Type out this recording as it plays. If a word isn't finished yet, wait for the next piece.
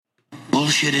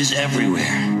Bullshit is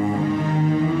everywhere.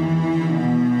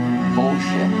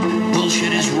 Bullshit.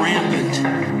 Bullshit is rampant.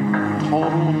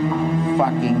 Total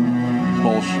fucking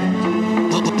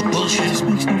bullshit. Bullshit. This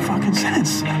makes no fucking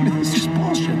sense. I mean, it's just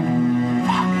bullshit.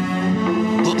 Fuck.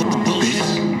 Bullshit.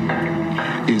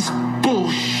 Is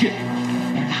bullshit.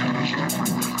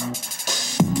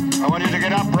 I want you to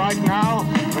get up right now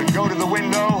and go to the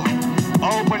window,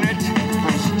 open it,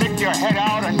 and stick your head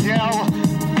out and yell,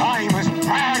 I'm as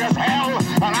mad as hell,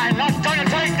 and I'm not going to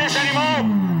take this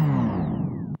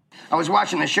anymore! I was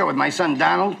watching the show with my son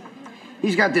Donald.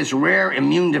 He's got this rare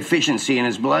immune deficiency in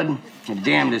his blood.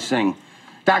 Damn this thing.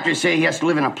 Doctors say he has to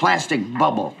live in a plastic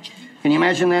bubble. Can you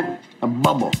imagine that? A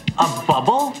bubble. A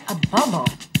bubble? A bubble?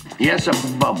 Yes, a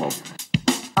bubble.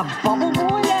 A bubble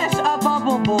boy? Yes, a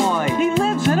bubble boy. He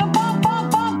lives in a bubble.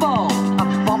 A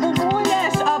bubble boy?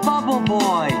 Yes, a bubble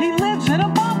boy. He lives in a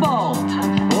bubble.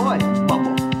 Boy,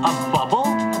 bubble. A bubble?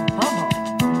 A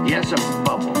bubble. Yes, a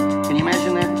bubble. Can you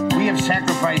imagine that? We have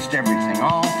sacrificed everything,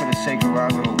 all for the sake of our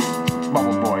little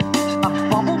bubble boy. A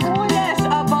bubble boy? Yes,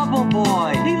 a bubble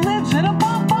boy. He lives in a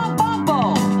bubble.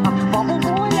 A bubble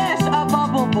boy? Yes, a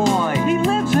bubble boy. He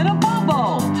lives in a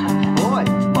bubble. Boy,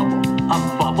 bubble. A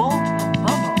bubble?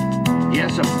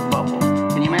 Yes, a bubble.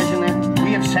 Can you imagine that?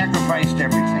 We have sacrificed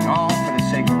everything, all for the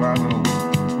sake of our little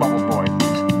bubble boy.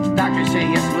 Doctors say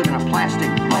he has to live in a plastic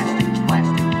bubble.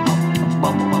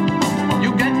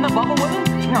 You get in the bubble with him?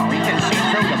 No, he can see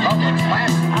through the bubble. It's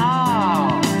plastic.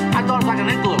 Oh, I thought it was like an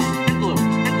igloo.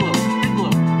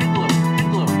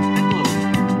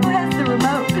 Who has the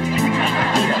remote?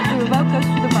 The remote goes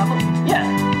to the bubble? Yeah,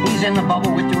 he's in the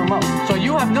bubble with the remote. So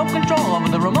you have no control over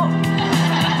the remote?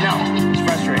 No, it's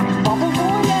frustrating. Bubble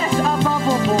boy, yes, a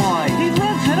bubble boy. He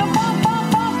lives in a bubble.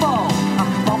 A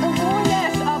bubble boy,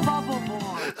 yes, a bubble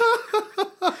boy.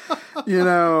 You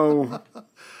know,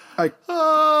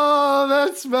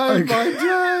 that's made my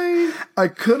day. I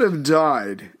could have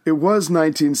died. It was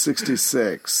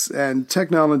 1966, and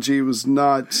technology was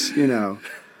not,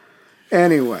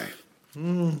 Anyway.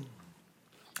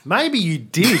 Maybe you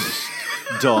did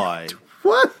die.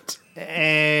 What?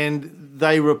 And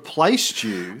they replaced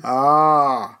you.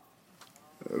 Ah.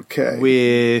 Okay.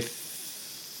 With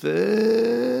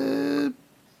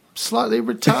slightly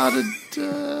retarded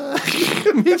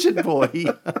midget boy.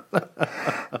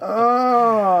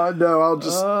 Oh, no, I'll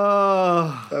just...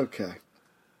 Okay.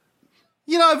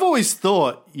 I've always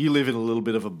thought you live in a little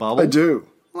bit of a bubble. I do.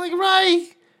 Like Ray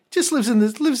just lives in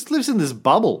this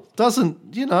bubble.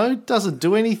 Doesn't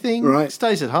do anything. Right.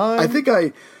 Stays at home. I think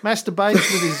I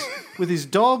masturbates with his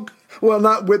dog. Well,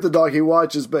 not with the dog he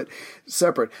watches, but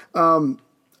separate.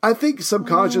 I think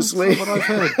subconsciously. That's what I've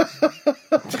heard.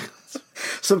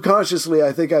 Subconsciously,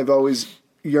 I think I've always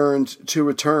yearned to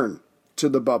return to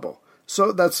the bubble.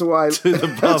 So that's why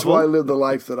that's why I live the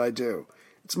life that I do.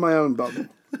 It's my own bubble.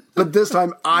 But this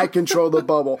time I control the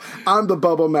bubble. I'm the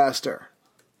bubble master.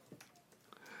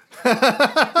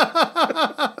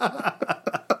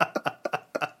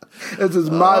 This is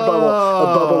my bubble,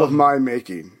 a bubble of my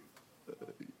making.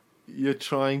 You're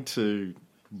trying to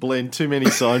blend too many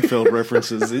Seinfeld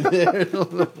references in there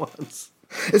all at once.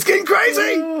 It's getting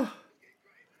crazy!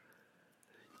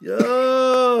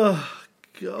 Oh,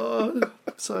 God.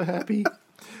 I'm so happy.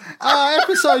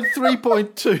 Episode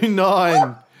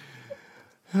 3.29.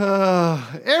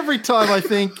 Every time I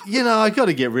think, I got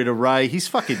to get rid of Ray. He's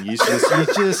fucking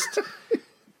useless.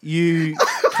 You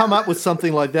come up with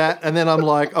something like that, and then I'm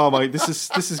like, oh my, this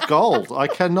is gold. I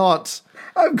cannot.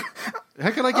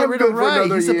 How can I get rid of Ray?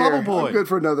 He's a bubble boy. I'm good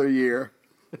for another year.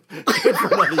 Good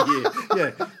for another year.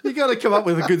 Yeah, you got to come up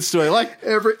with a good story. Like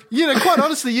quite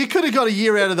honestly, you could have got a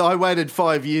year out of the "I waited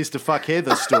 5 years to fuck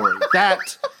Heather" story.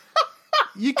 That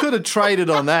you could have traded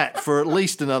on that for at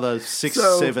least another 6,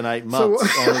 7, 8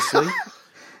 months. Honestly,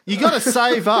 you got to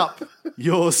save up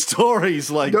your stories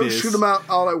like Don't this. Don't shoot them out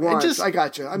all at once. I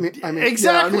got you. I mean,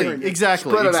 exactly.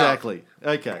 Out.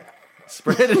 Okay,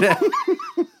 spread it out.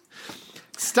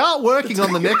 Start working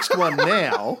on the next one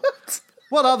now.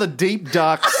 What other deep,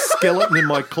 dark skeleton in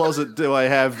my closet do I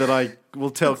have that I will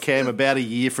tell Cam about a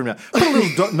year from now? Put a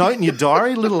little note in your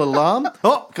diary, a little alarm.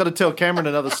 Oh, got to tell Cameron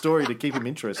another story to keep him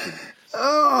interested.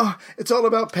 Oh, it's all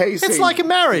about pacing. It's like a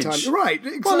marriage. Right,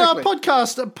 exactly. Well, no, a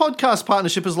podcast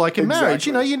partnership is like a marriage.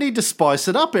 You need to spice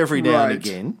it up every now and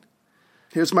again.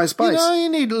 Here's my spice. You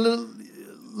need a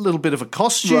little bit of a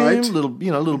costume,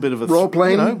 little bit of a role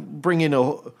playing. Bring in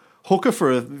a hooker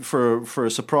for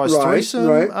a surprise threesome.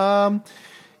 Right.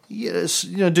 Yes,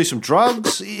 do some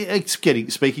drugs.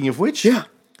 Speaking of which, yeah,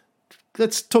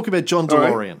 let's talk about John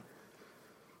DeLorean.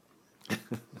 Right.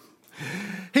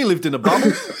 He lived in a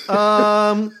bubble.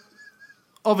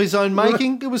 of his own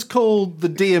making. It was called the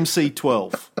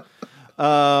DMC-12.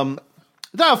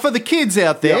 Now, for the kids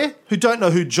out there who don't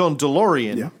know who John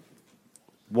DeLorean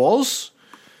was,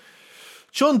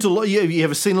 John DeLorean, you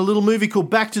ever seen a little movie called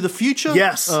Back to the Future?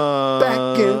 Yes.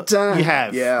 Back in time. You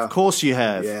have. Yeah. Of course you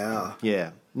have. Yeah.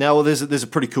 Yeah. Now, well, there's a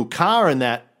pretty cool car in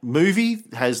that movie.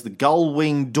 It has the gull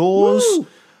wing doors. Woo!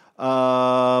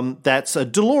 That's a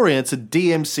DeLorean. It's a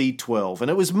DMC-12.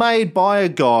 And it was made by a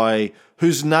guy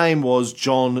whose name was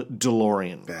John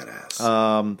DeLorean.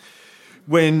 Badass.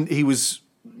 When he was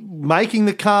making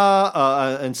the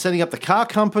car and setting up the car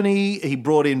company, he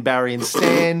brought in Barry and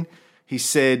Stan. He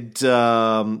said,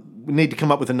 we need to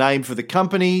come up with a name for the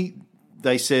company.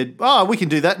 They said, we can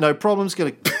do that, no problem. It's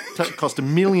going to cost $1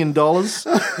 million. It's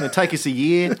going to take us a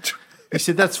year. He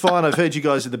said, that's fine. I've heard you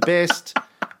guys are the best.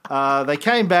 They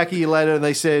came back a year later and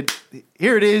they said,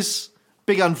 here it is.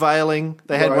 Big unveiling.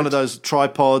 They had one of those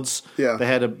tripods. Yeah. They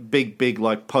had a big,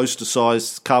 like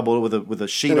poster-sized cardboard with a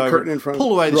sheet and a over curtain it. in front.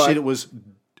 Pull away the sheet. It was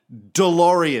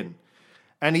DeLorean.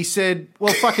 And he said,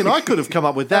 well, fucking I could have come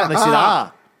up with that. And they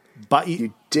said, but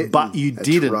you didn't. But you That's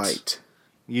didn't. Right.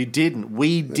 You didn't.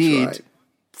 We did. Right.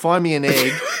 Find me an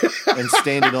egg and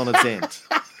stand it on its end.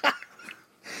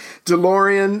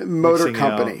 DeLorean Motor Mixing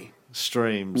Company.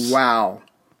 Streams. Wow.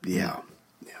 Yeah.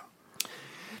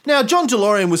 Now, John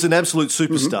DeLorean was an absolute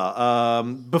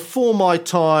superstar. Before my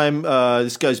time,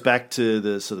 this goes back to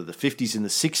the sort of the 50s and the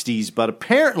 60s, but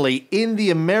apparently in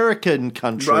the American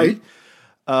country,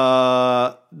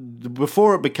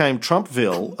 before it became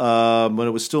Trumpville, when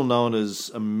it was still known as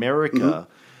America,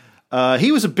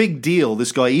 he was a big deal,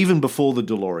 this guy, even before the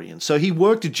DeLorean. So he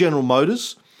worked at General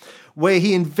Motors, where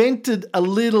he invented a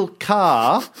little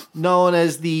car known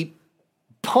as the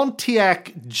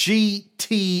Pontiac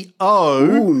GTO.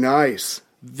 Ooh, nice.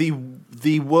 The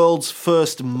world's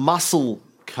first muscle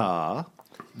car.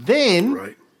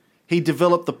 Then he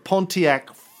developed the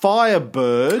Pontiac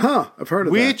Firebird. I've heard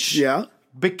of which that.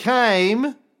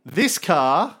 became this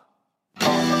car.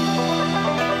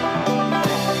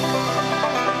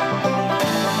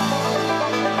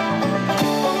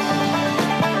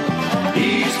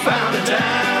 He's found a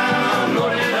town,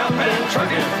 loaded up and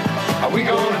trucking. Are we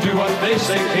gonna do what they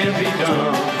say can be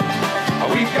done?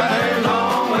 We've got a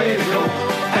long way to go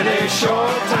and a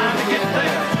short time to get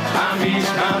there. I'm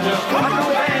eastbound, just wanna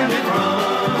go and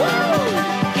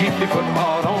run. Keep your foot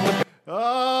hard on the. I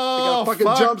gotta fucking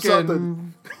jump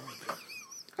something.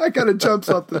 I gotta jump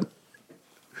something.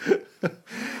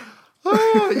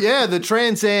 Yeah, the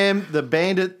Trans Am, the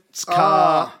Bandit's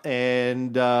car,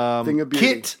 and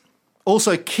Kit.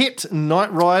 Also, Kit,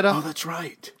 Knight Rider. Oh, that's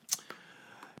right.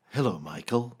 Hello,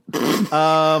 Michael.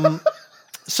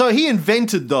 So he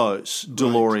invented those,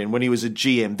 DeLorean, when he was at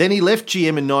GM. Then he left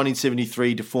GM in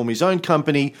 1973 to form his own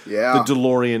company, the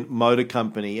DeLorean Motor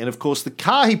Company. And, of course, the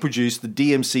car he produced, the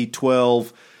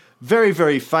DMC-12, very,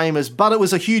 very famous, but it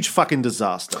was a huge fucking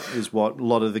disaster, is what a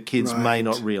lot of the kids may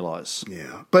not realise.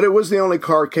 Yeah, but it was the only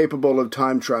car capable of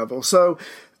time travel, so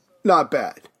not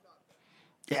bad.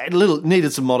 Yeah, it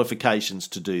needed some modifications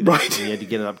to do that. Right. You had to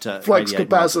get it up to flux 88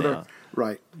 miles an capacitor. hour.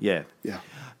 Right. Yeah. Yeah.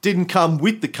 Didn't come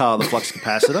with the car, the flux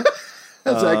capacitor.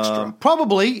 That's extra.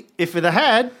 Probably, if it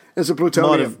had, it's a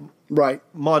plutonium. Might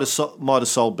have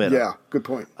sold better. Yeah, good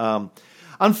point.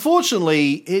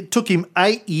 Unfortunately, it took him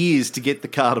 8 years to get the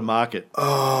car to market.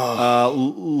 A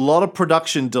lot of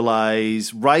production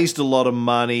delays, raised a lot of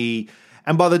money,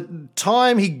 and by the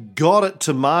time he got it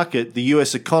to market, the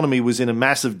US economy was in a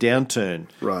massive downturn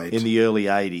in the early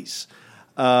 80s.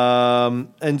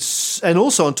 And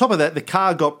also, on top of that, the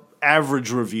car got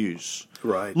average reviews.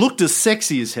 Right. Looked as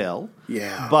sexy as hell.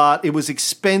 Yeah. But it was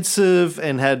expensive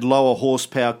and had lower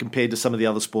horsepower compared to some of the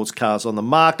other sports cars on the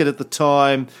market at the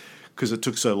time because it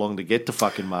took so long to get to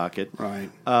fucking market. Right.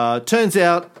 Turns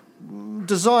out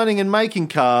designing and making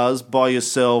cars by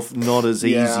yourself not as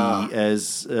easy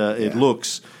as it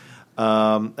looks.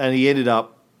 And he ended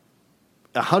up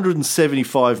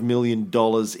 $175 million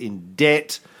in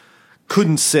debt.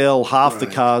 Couldn't sell half the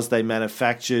cars they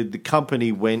manufactured. The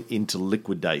company went into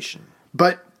liquidation.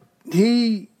 But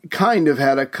he kind of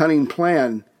had a cunning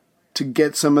plan to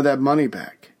get some of that money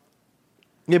back.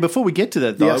 Yeah, before we get to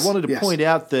that, though, I wanted to point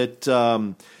out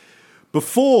that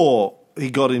before he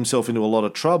got himself into a lot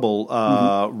of trouble,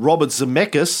 Robert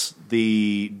Zemeckis,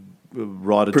 the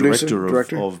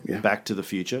writer-director of Back to the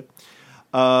Future,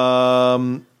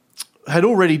 had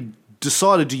already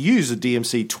decided to use a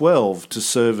DMC-12 to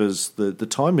serve as the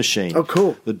time machine. Oh,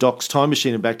 cool. The Doc's time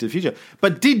machine in Back to the Future.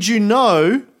 But did you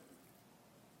know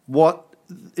what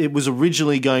it was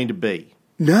originally going to be?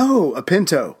 No, a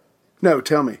Pinto. No,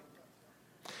 tell me.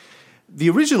 The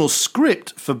original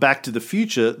script for Back to the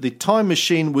Future, the time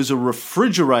machine was a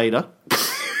refrigerator.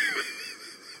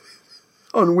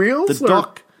 On wheels? The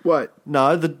doc... What?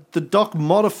 No, the doc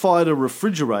modified a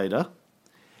refrigerator,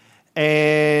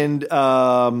 and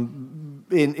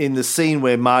in the scene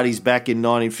where Marty's back in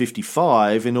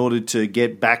 1955, in order to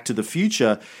get back to the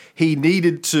future, he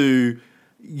needed to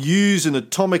use an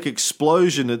atomic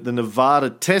explosion at the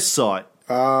Nevada test site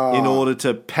in order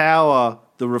to power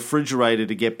the refrigerator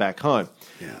to get back home.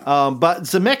 Yeah. But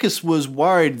Zemeckis was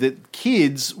worried that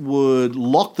kids would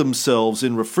lock themselves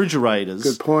in refrigerators.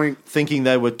 Good point. Thinking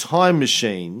they were time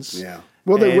machines. Yeah.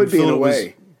 Well, they would be in a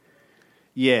way.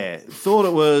 Thought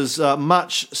it was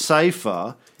much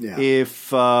safer if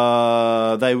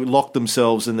they would lock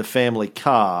themselves in the family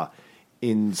car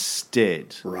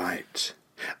instead. Right.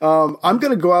 I'm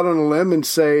going to go out on a limb and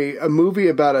say a movie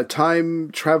about a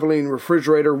time-traveling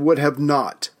refrigerator would have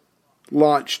not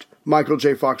launched Michael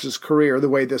J. Fox's career the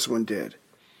way this one did.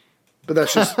 But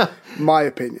that's just my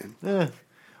opinion. Yeah.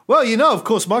 Well, of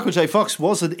course, Michael J. Fox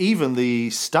wasn't even the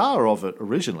star of it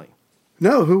originally.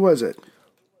 No, who was it?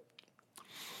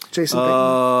 Jason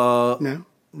Bateman?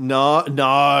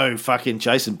 No, fucking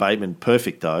Jason Bateman.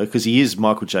 Perfect, though, because he is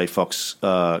Michael J. Fox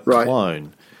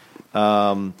clone.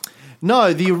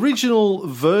 No, the original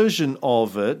version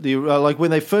of it, like when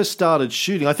they first started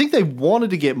shooting, I think they wanted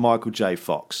to get Michael J.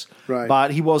 Fox, but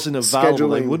he wasn't available.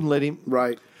 They wouldn't let him.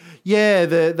 Right. Yeah,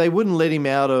 they wouldn't let him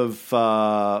out of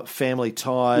Family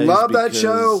Ties. Love that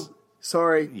show.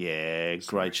 Sorry. Yeah,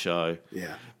 great show.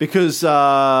 Yeah. Because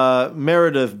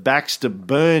Meredith Baxter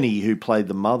Birney, who played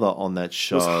the mother on that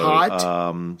show, was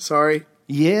hot. Sorry.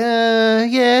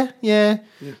 Yeah.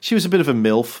 She was a bit of a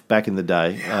MILF back in the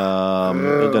day.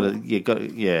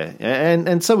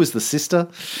 And so was the sister.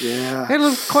 Yeah. And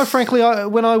look, quite frankly,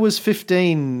 when I was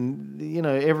 15,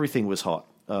 everything was hot.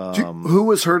 Who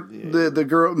was her, the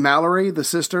girl, Mallory, the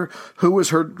sister? Who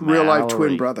was her real-life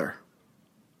twin brother?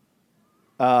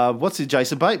 What's it,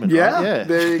 Jason Bateman? Yeah, right? Yeah.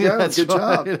 There you go. That's Good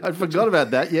right. job. I forgot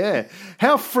about that. Yeah,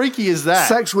 how freaky is that?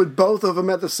 Sex with both of them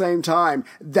at the same time.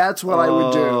 That's what I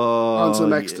would do on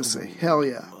some ecstasy. Hell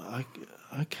yeah.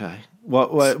 Okay.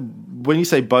 What, when you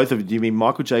say both of them, do you mean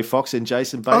Michael J. Fox and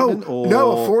Jason Bateman? Oh,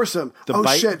 no, a foursome.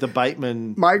 Shit. The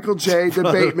Bateman. Michael J., the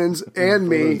Batemans, and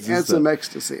me, and some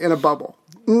ecstasy in a bubble.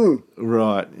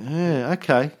 Right. Yeah,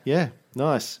 okay. Yeah,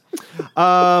 nice.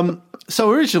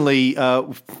 So originally,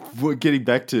 we're getting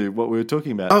back to what we were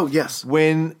talking about. Oh, yes.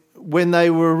 When they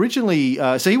were originally,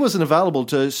 so he wasn't available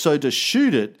to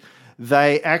shoot it,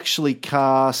 they actually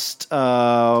cast,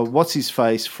 what's his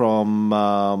face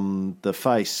from The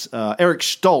Face? Eric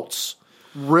Stoltz.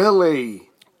 Really?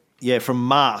 Yeah, from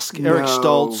Mask. No. Eric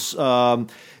Stoltz.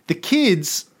 The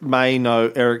kids may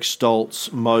know Eric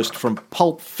Stoltz most from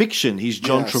Pulp Fiction. He's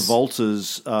John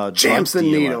Travolta's jams the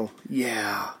needle.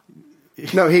 Yeah.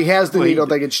 No, he has the needle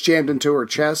that gets jammed into her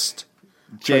chest.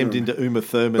 Jammed into Uma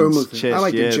Thurman's chest. I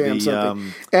like to jam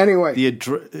something. Anyway. The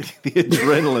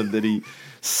adrenaline that he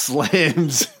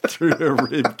slams through her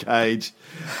rib cage.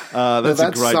 That's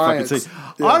a great science. fucking scene.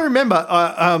 Yeah. I remember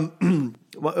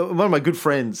one of my good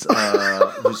friends,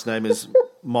 whose name is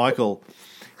Michael,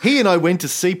 he and I went to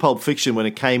see Pulp Fiction when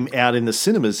it came out in the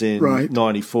cinemas in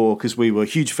 94 because we were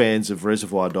huge fans of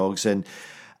Reservoir Dogs. And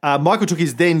Michael took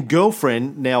his then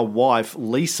girlfriend, now wife,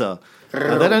 Lisa.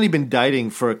 They'd only been dating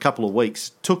for a couple of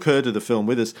weeks. Took her to the film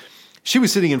with us. She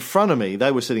was sitting in front of me.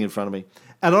 They were sitting in front of me.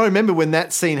 And I remember when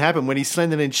that scene happened, when he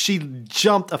slammed it in, she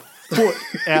jumped a foot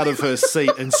out of her seat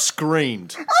and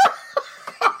screamed.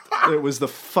 It was the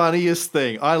funniest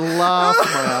thing. I laughed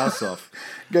my ass off.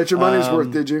 Got your money's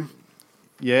worth, did you?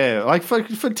 Yeah, like for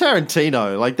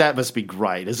Tarantino, like that must be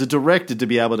great. As a director to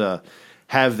be able to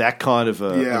have that kind of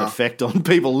an effect on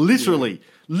people, literally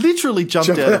jumped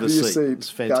out of the seat. It's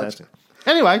fantastic. Gotcha.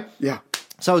 Anyway,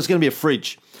 so it's going to be a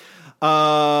fridge.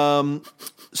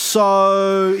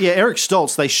 So, Eric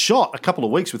Stoltz, they shot a couple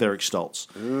of weeks with Eric Stoltz.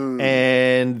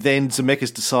 And then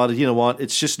Zemeckis decided, you know what,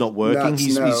 it's just not working.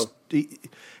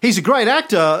 He's a great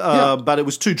actor, but it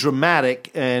was too dramatic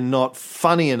and not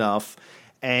funny enough.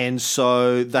 And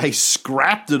so they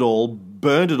scrapped it all,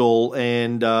 burned it all,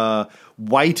 and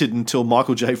waited until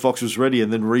Michael J. Fox was ready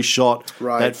and then reshot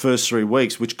that first 3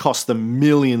 weeks, which cost them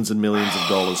millions and millions of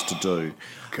dollars to do.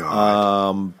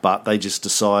 God. But they just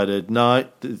decided, no,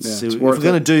 if we're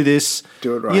going to do this,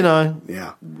 do it right.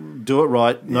 Do it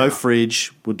right. No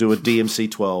fridge. We'll do a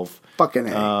DMC-12. Fucking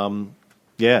A.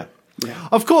 Yeah.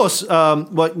 Of course,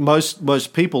 what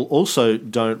most people also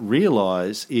don't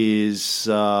realize is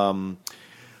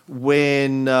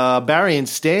when Barry and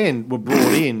Stan were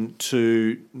brought in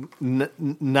to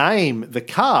name the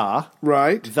car,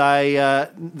 right?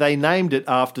 They named it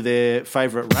after their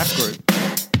favourite rap group.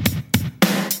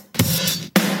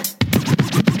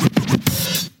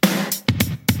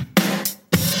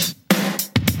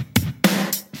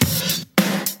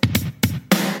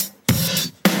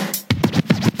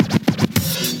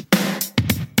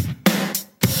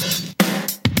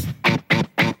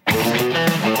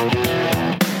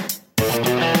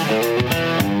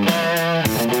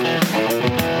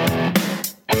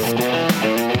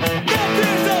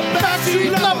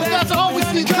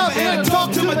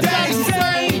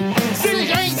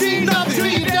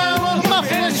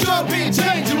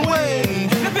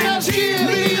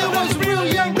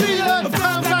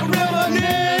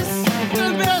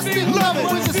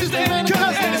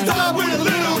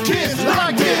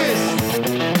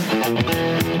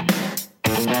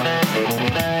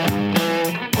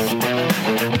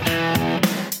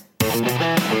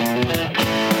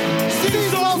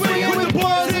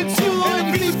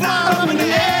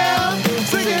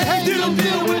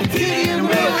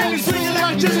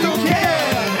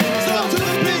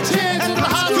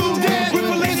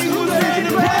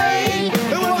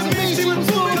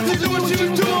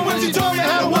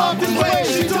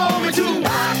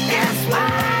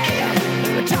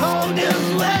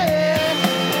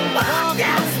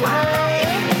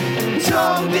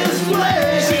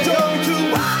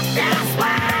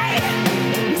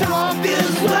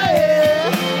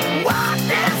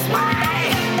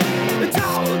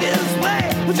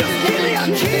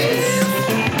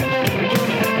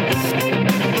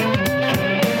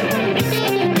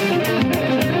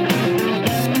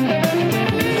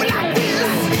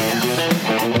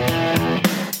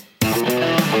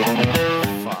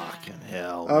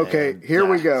 Okay, here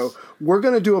we go. We're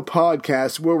going to do a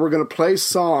podcast where we're going to play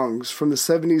songs from the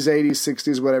 70s, 80s,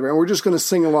 60s, whatever, and we're just going to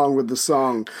sing along with the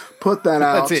song. Put that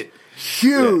out. That's it.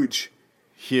 Huge.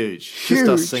 Yeah. Huge. Just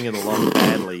us singing along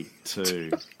badly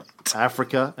to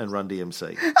Africa and Run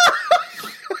DMC.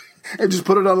 And just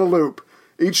put it on a loop.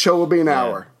 Each show will be an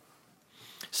hour.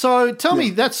 So tell me,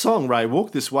 that song, Ray,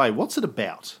 Walk This Way, what's it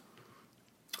about?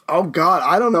 Oh, God,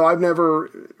 I don't know. I've never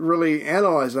really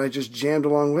analyzed it. I just jammed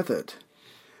along with it.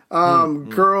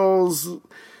 Girls,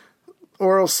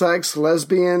 oral sex,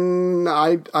 lesbian,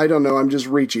 I don't know. I'm just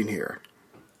reaching here.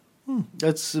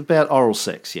 It's about oral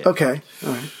sex, yeah. Okay,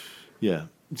 all right. Yeah.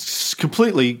 It's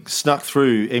completely snuck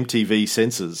through MTV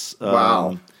censors.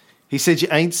 Wow. He said you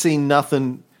ain't seen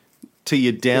nothing till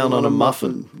you're down on a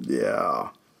muffin. Yeah.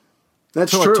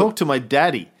 That's so true. I talked to my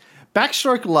daddy.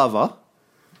 Backstroke lover.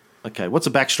 Okay, what's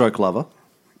a backstroke lover?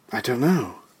 I don't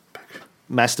know.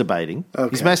 Masturbating. Okay.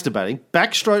 He's masturbating.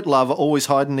 Backstroke lover, always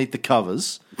hiding beneath the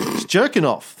covers. He's jerking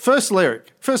off. First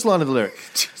line of the lyric.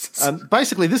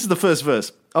 Basically, this is the first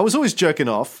verse. I was always jerking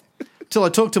off till I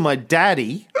talked to my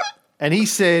daddy, and he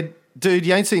said, dude,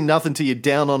 you ain't seen nothing till you're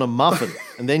down on a muffin,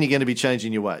 and then you're going to be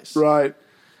changing your ways. Right.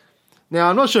 Now,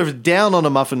 I'm not sure if down on a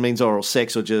muffin means oral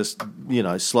sex or just,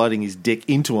 sliding his dick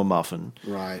into a muffin.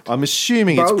 Right. I'm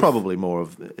assuming Both. it's probably more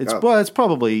of... It's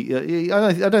probably... I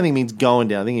don't think it means going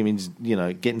down. I think it means,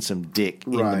 getting some dick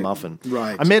in the muffin.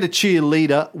 Right. I met a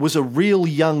cheerleader, was a real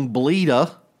young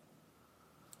bleeder.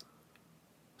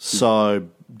 So,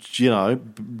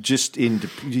 just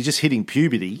hitting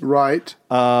puberty. Right.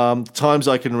 Times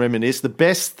I can reminisce. The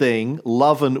best thing,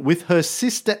 loving with her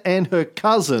sister and her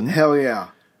cousin. Hell yeah.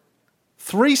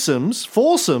 Threesomes,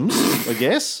 foursomes, I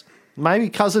guess. Maybe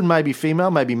cousin, maybe female,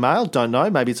 maybe male. Don't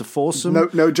know. Maybe it's a foursome.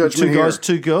 No judgment here. 2 guys,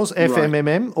 here. 2 girls,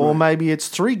 FMMM. Or maybe it's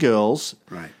 3 girls.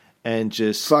 Right. And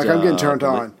just... Fuck, I'm getting turned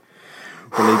on.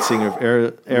 The lead singer of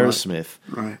Aerosmith.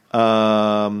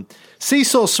 Right.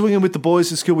 Seesaw swinging with the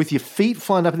boys at school with your feet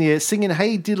flying up in the air, singing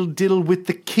Hey Diddle Diddle with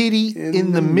the kitty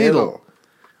in the middle.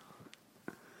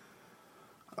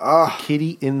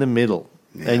 Kitty in the middle.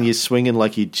 Yeah. And you're swinging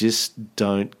like you just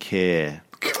don't care.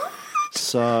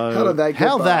 So how did that get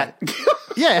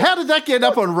how did that get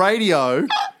up on radio?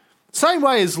 Same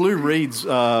way as Lou Reed's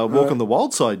Walk on the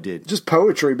Wild Side did. Just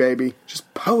poetry, baby.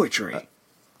 Just poetry.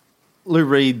 Lou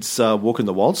Reed's Walk on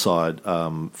the Wild Side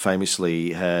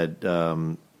famously had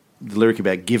the lyric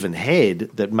about given head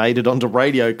that made it onto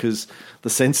radio because the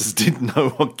censors didn't know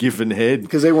what given head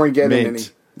because they weren't getting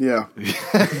meant. any. Yeah.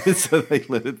 So they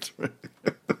let it through.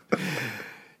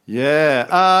 Yeah.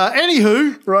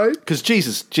 Anywho, right? Because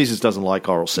Jesus doesn't like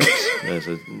oral sex.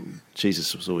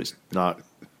 Jesus was always no.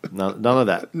 None of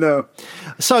that. No.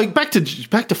 So back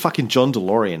to fucking John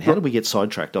DeLorean. How did we get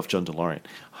sidetracked off John DeLorean?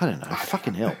 I don't know.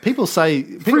 Fucking hell. People say,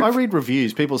 I read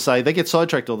reviews. People say they get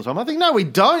sidetracked all the time. I think, no, we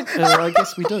don't. I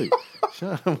guess we do.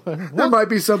 There might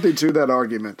be something to that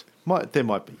argument. There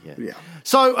might be, yeah. Yeah.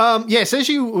 So, yes, as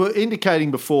you were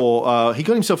indicating before, he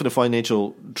got himself into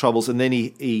financial troubles, and then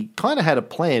he kind of had a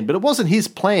plan, but it wasn't his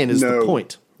plan is the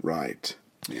point. Right.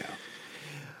 Yeah.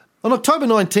 On October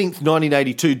 19th,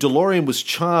 1982, DeLorean was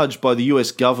charged by the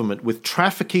US government with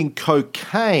trafficking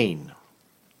cocaine.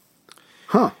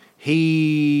 Huh.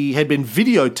 He had been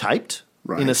videotaped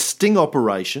in a sting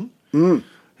operation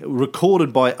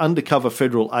recorded by undercover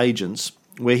federal agents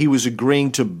where he was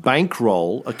agreeing to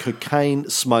bankroll a cocaine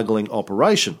smuggling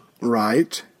operation.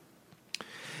 Right.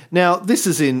 Now, this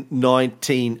is in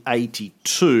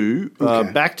 1982.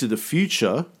 Okay. Back to the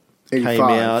Future 85. came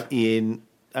out in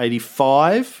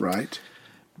 85. Right.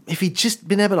 If he'd just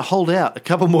been able to hold out a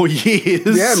couple more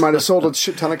years. Yeah, might have sold a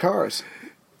shit ton of cars.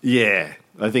 Yeah.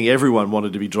 I think everyone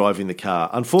wanted to be driving the car.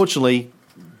 Unfortunately,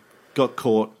 got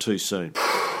caught too soon.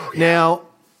 Now,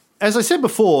 as I said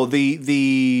before,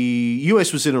 the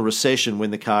US was in a recession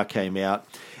when the car came out.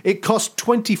 It cost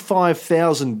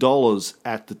 $25,000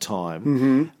 at the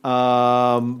time.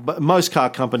 But most car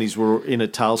companies were in a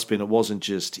tailspin. It wasn't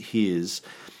just his.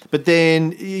 But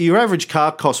then your average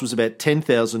car cost was about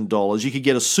 $10,000. You could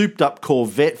get a souped-up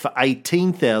Corvette for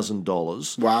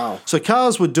 $18,000. Wow. So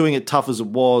cars were doing it tough as it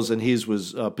was, and his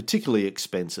was particularly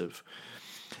expensive.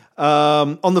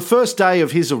 On the first day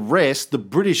of his arrest, the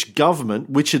British government,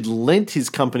 which had lent his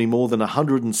company more than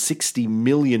 $160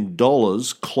 million,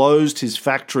 closed his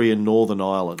factory in Northern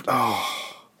Ireland.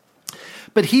 Oh.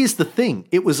 But here's the thing.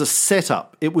 It was a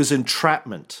setup. It was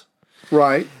entrapment.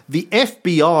 Right. The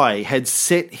FBI had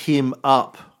set him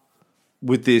up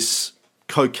with this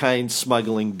cocaine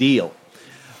smuggling deal.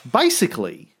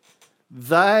 Basically,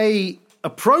 they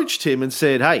approached him and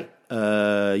said, hey,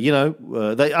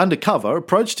 they undercover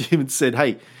approached him and said,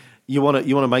 hey, you want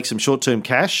to make some short-term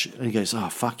cash? And he goes, oh,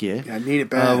 fuck yeah. I need it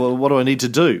bad. Well, what do I need to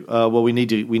do? Well, we need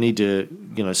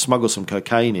to smuggle some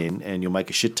cocaine in and you'll make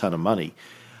a shit ton of money.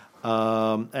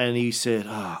 And he said,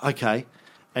 oh, okay.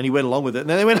 And he went along with it. And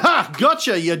then they went,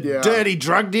 gotcha, you dirty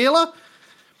drug dealer.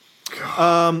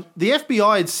 The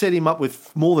FBI had set him up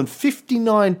with more than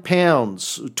 59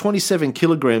 pounds, 27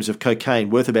 kilograms of cocaine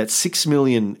worth about $6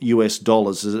 million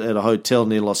at a hotel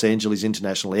near Los Angeles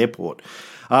International Airport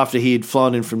after he had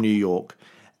flown in from New York.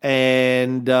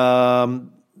 And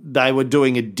they were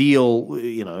doing a deal,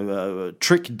 a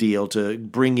trick deal to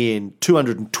bring in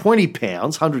 220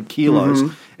 pounds, 100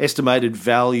 kilos, estimated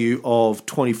value of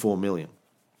 $24 million.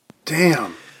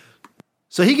 Damn.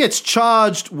 So he gets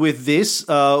charged with this,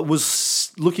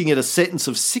 was looking at a sentence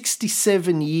of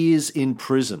 67 years in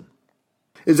prison.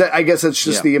 Is that? I guess that's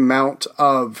just the amount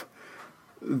of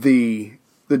the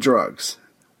drugs.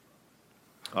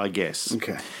 I guess.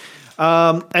 Okay.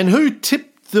 And who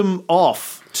tipped them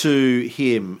off to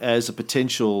him as a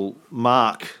potential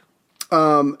mark?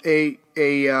 A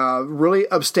really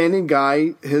upstanding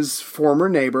guy, his former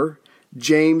neighbor,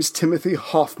 James Timothy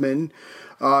Hoffman,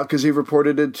 because he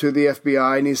reported it to the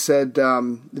FBI, and he said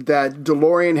that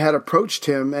DeLorean had approached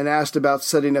him and asked about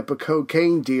setting up a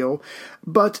cocaine deal,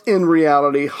 but in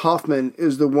reality, Hoffman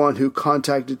is the one who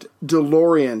contacted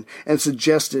DeLorean and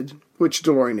suggested, which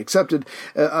DeLorean accepted,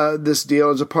 this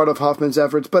deal as a part of Hoffman's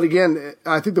efforts. But again,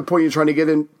 I think the point you're trying to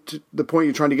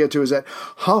get to is that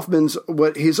Hoffman's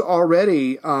he's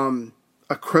already a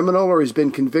criminal, or he's been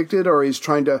convicted, or he's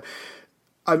trying to.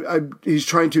 He's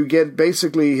trying to get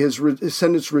basically his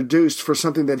sentence reduced for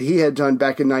something that he had done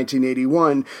back in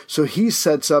 1981. So he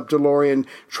sets up DeLorean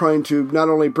trying to not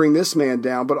only bring this man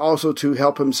down, but also to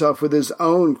help himself with his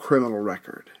own criminal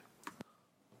record.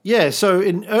 Yeah, so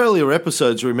in earlier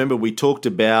episodes, remember we talked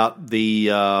about the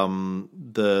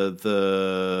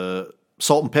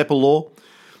salt and pepper law?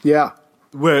 Yeah.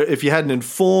 Where if you had an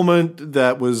informant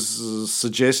that was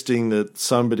suggesting that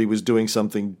somebody was doing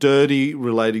something dirty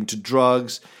relating to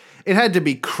drugs, it had to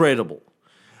be credible.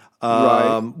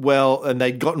 Right. Well, and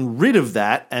they'd gotten rid of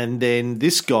that, and then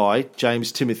this guy,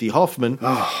 James Timothy Hoffman,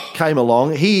 came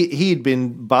along. He had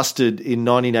been busted in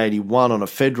 1981 on a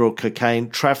federal cocaine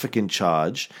trafficking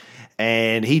charge,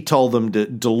 and he told them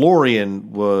that DeLorean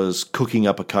was cooking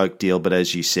up a coke deal, but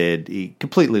as you said, he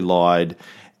completely lied.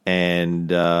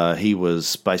 And he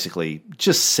was basically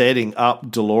just setting up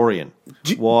DeLorean.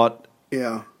 What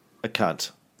a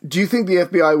cunt. Do you think the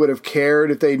FBI would have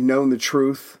cared if they'd known the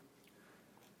truth?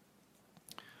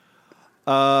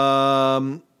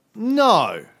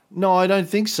 No. No, I don't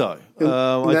think so. In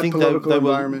I that think political they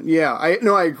environment. Yeah, I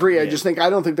agree. Yeah. I just think I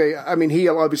don't think they. I mean, he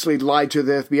obviously lied to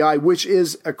the FBI, which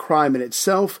is a crime in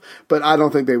itself, but I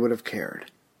don't think they would have cared.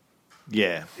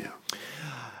 Yeah.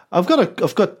 I've got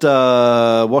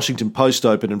Washington Post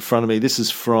open in front of me. This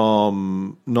is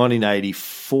from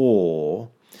 1984.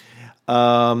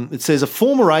 It says a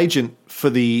former agent for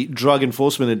the Drug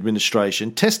Enforcement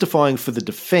Administration testifying for the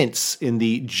defense in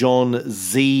the John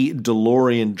Z.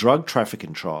 DeLorean drug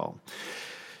trafficking trial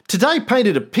today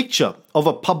painted a picture of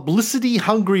a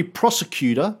publicity-hungry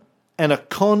prosecutor and a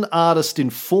con artist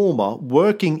informer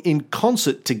working in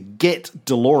concert to get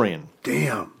DeLorean.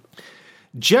 Damn.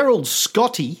 Gerald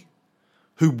Scotty,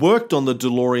 who worked on the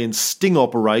DeLorean sting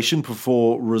operation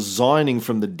before resigning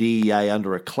from the DEA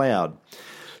under a cloud,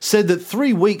 said that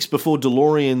 3 weeks before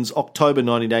DeLorean's October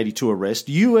 1982 arrest,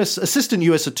 Assistant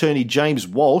U.S. Attorney James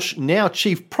Walsh, now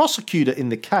chief prosecutor in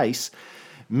the case,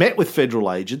 met with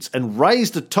federal agents and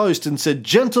raised a toast and said,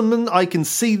 "Gentlemen, I can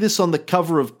see this on the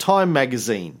cover of Time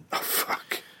magazine." Oh,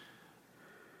 fuck.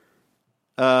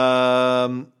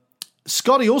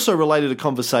 Scotty also related a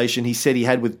conversation he said he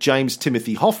had with James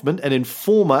Timothy Hoffman, an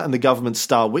informer and the government's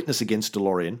star witness against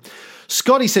DeLorean.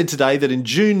 Scotty said today that in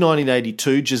June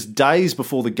 1982, just days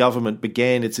before the government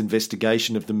began its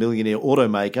investigation of the millionaire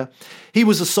automaker, he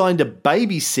was assigned to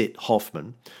babysit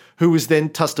Hoffman, who was then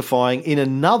testifying in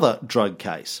another drug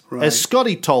case. Right. As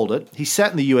Scotty told it, he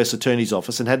sat in the US Attorney's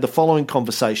office and had the following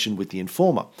conversation with the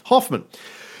informer. Hoffman: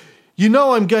 "You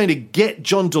know I'm going to get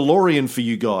John DeLorean for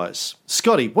you guys."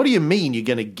 Scotty: "What do you mean you're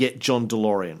going to get John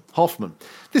DeLorean?" Hoffman: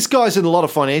 "This guy's in a lot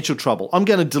of financial trouble. I'm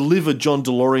going to deliver John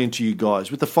DeLorean to you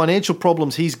guys. With the financial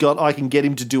problems he's got, I can get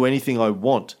him to do anything I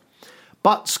want."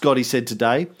 But, Scotty said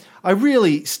today, "I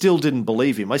really still didn't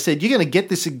believe him. I said, 'You're going to get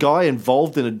this guy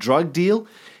involved in a drug deal?'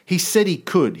 He said he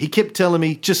could. He kept telling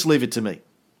me, 'Just leave it to me.'"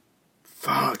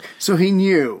 Fuck. So he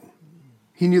knew.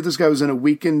 He knew this guy was in a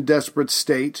weakened, desperate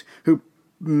state who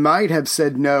might have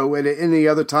said no at any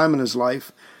other time in his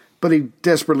life, but he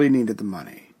desperately needed the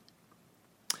money.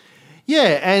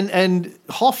 Yeah, and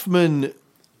Hoffman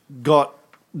got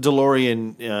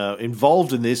DeLorean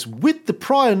involved in this with the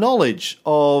prior knowledge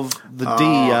of the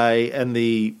DEA and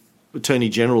the Attorney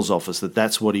General's office that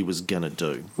that's what he was going to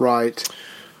do. Right.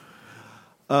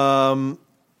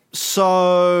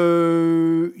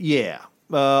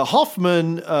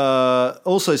 Hoffman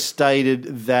also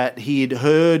stated that he had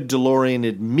heard DeLorean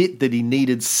admit that he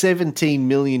needed $17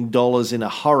 million in a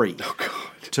hurry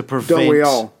to prevent Don't we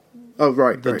all? Oh,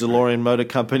 right. the DeLorean Motor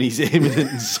Company's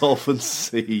imminent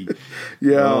insolvency.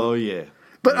 Yeah. Oh, yeah.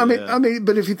 But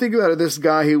but if you think about it, this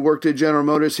guy who worked at General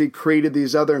Motors, he created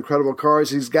these other incredible cars.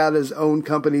 He's got his own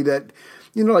company that,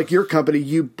 like your company,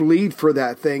 you bleed for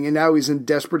that thing, and now he's in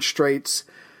desperate straits.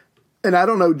 And I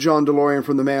don't know John DeLorean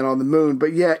from the Man on the Moon,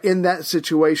 but yeah, in that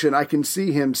situation, I can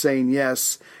see him saying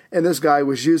yes. And this guy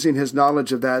was using his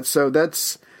knowledge of that. So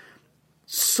that's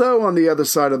so on the other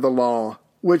side of the law,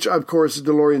 which, of course,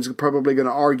 DeLorean's probably going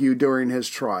to argue during his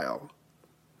trial.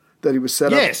 That he was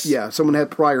set up. Yeah, someone had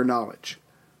prior knowledge.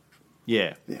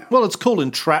 Yeah. Well, it's called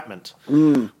entrapment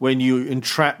when you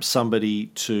entrap somebody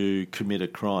to commit a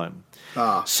crime.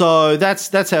 So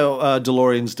that's how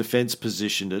DeLorean's defense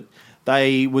positioned it.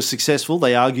 They were successful.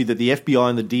 They argued that the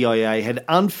FBI and the DIA had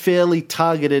unfairly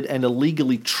targeted and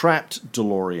illegally trapped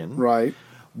DeLorean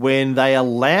when they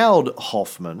allowed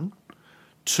Hoffman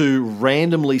to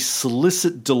randomly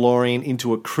solicit DeLorean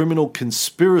into a criminal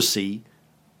conspiracy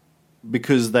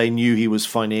because they knew he was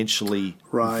financially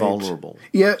vulnerable.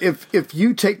 Yeah, if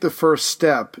you take the first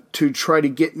step to try to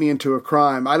get me into a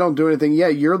crime, I don't do anything. Yeah,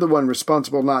 you're the one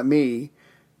responsible, not me.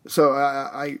 So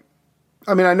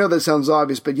I mean, I know that sounds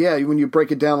obvious, but yeah, when you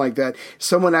break it down like that,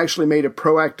 someone actually made a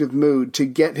proactive move to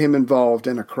get him involved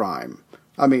in a crime.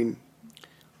 I mean,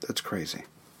 that's crazy.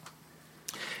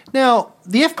 Now,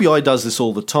 the FBI does this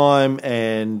all the time,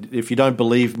 and if you don't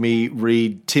believe me,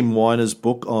 read Tim Weiner's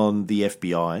book on the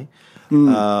FBI.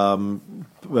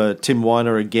 Tim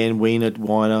Weiner, again,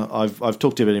 Weiner. I've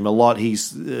talked about him a lot.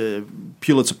 He's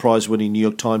Pulitzer Prize-winning New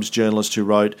York Times journalist who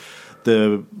wrote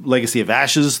The Legacy of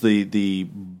Ashes, the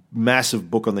massive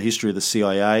book on the history of the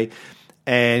CIA,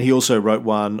 and he also wrote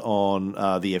one on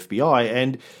the FBI.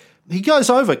 And he goes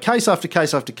over case after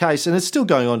case after case, and it's still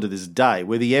going on to this day,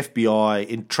 where the FBI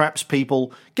entraps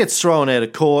people, gets thrown out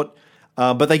of court,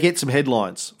 but they get some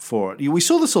headlines for it. We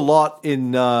saw this a lot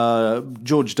in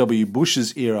George W.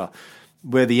 Bush's era,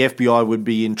 where the FBI would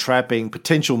be entrapping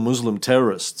potential Muslim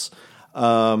terrorists.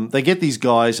 They get these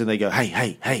guys and they go,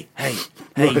 hey,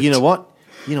 right. You know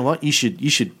what? You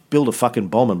should build a fucking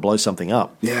bomb and blow something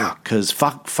up. Yeah. Because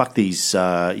fuck these,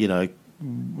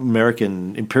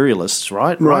 American imperialists,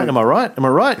 right? Right? Am I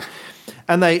right?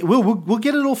 And we'll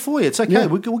get it all for you. It's okay. Yeah.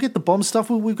 We'll get the bomb stuff.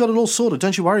 We've got it all sorted.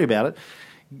 Don't you worry about it.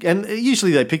 And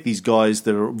usually they pick these guys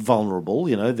that are vulnerable.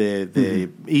 You know, they're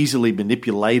easily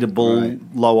manipulatable,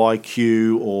 low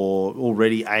IQ, or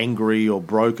already angry or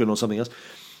broken or something else.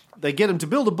 They get them to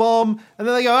build a bomb, and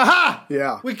then they go, "Aha!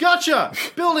 Yeah, we got you!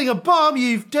 Building a bomb,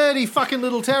 you dirty fucking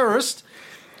little terrorist!"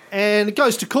 And it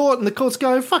goes to court, and the courts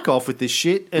go, "Fuck off with this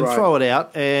shit," and throw it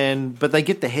out. But they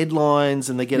get the headlines,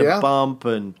 and they get a bump,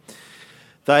 and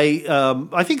they.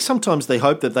 I think sometimes they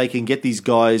hope that they can get these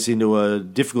guys into a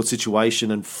difficult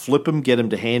situation and flip them, get them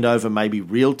to hand over maybe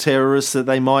real terrorists that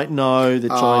they might know. They're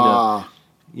trying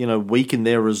to, weaken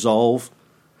their resolve.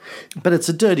 But it's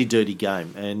a dirty, dirty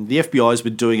game, and the FBI has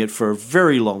been doing it for a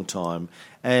very long time,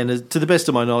 and to the best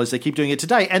of my knowledge, they keep doing it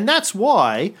today. And that's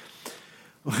why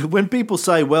when people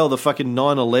say, well, the fucking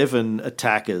 9/11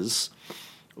 attackers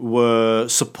were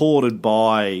supported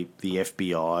by the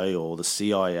FBI or the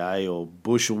CIA or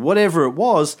Bush or whatever it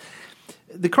was,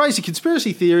 the crazy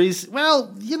conspiracy theories, well,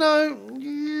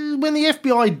 when the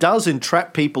FBI does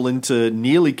entrap people into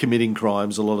nearly committing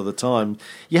crimes a lot of the time,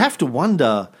 you have to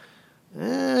wonder...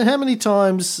 how many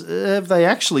times have they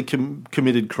actually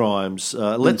committed crimes?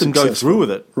 Let them go through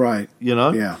with it, right?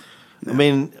 Yeah. I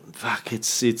mean, fuck,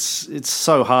 it's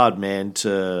so hard, man,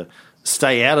 to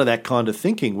stay out of that kind of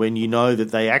thinking when you know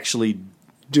that they actually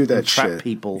do that trap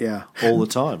people all the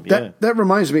time. That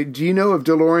reminds me. Do you know if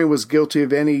DeLorean was guilty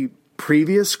of any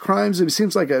previous crimes? It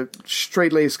seems like a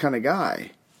straight-laced kind of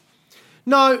guy.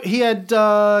 No, he had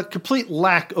complete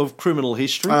lack of criminal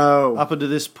history up until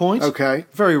this point. Okay.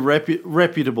 Very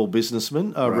reputable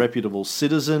businessman, reputable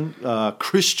citizen,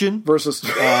 Christian. Versus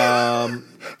Hoffman.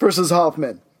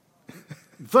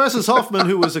 Versus Hoffman,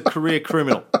 who was a career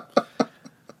criminal.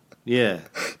 Yeah.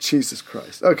 Jesus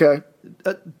Christ. Okay.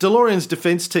 DeLorean's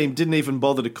defense team didn't even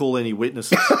bother to call any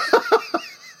witnesses.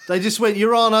 They just went,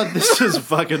 Your Honor, this is a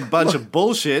fucking bunch of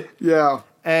bullshit. Yeah.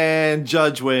 And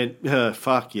judge went,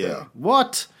 fuck yeah.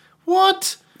 What?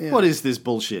 Yeah. What is this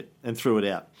bullshit? And threw it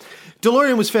out.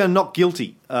 DeLorean was found not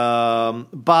guilty,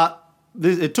 but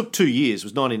it took 2 years. It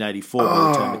was 1984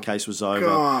 by the time the case was over.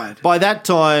 God. By that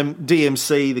time,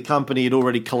 DMC, the company, had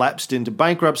already collapsed into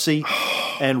bankruptcy,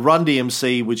 and Run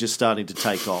DMC was just starting to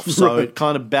take off. So it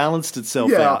kind of balanced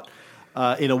itself out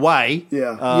in a way.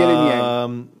 Yeah, yin and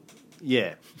yang.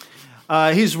 Yeah.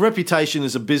 His reputation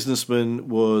as a businessman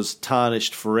was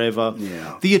tarnished forever.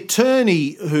 Yeah. The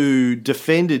attorney who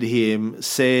defended him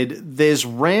said there's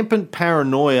rampant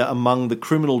paranoia among the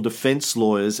criminal defense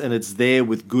lawyers, and it's there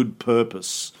with good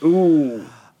purpose. Ooh.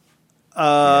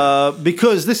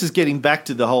 Because this is getting back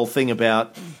to the whole thing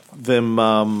about them,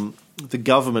 the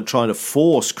government trying to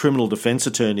force criminal defense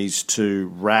attorneys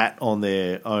to rat on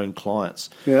their own clients.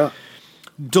 Yeah.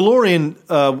 DeLorean,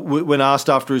 when asked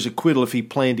after his acquittal if he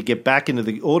planned to get back into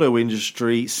the auto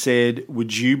industry, said,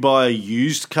 "Would you buy a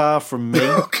used car from me?"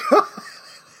 Oh, God.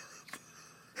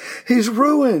 He's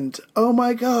ruined. Oh,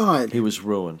 my God. He was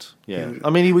ruined, yeah.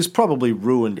 I mean, he was probably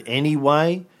ruined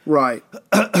anyway. Right.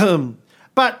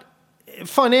 But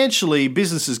financially,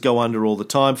 businesses go under all the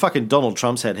time. Fucking Donald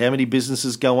Trump's had how many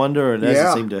businesses go under, and it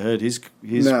hasn't seemed to hurt his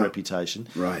reputation.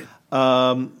 Right.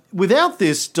 Without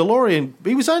this, DeLorean,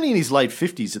 he was only in his late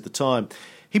 50s at the time.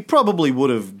 He probably would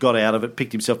have got out of it,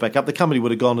 picked himself back up. The company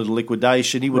would have gone into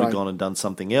liquidation. He would have gone and done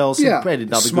something else. Yeah. He had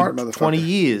another Smart good 20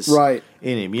 years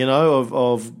in him,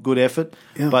 of good effort.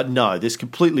 Yeah. But no, this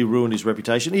completely ruined his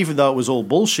reputation, even though it was all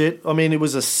bullshit. I mean, it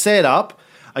was a setup.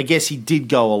 I guess he did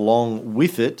go along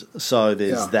with it, so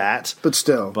there's that. But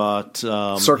still. But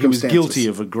he was guilty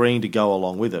of agreeing to go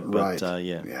along with it. But,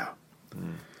 Yeah.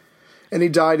 And he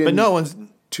died in... But no one's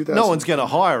going to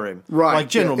hire him. Right. Like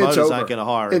General Motors aren't going to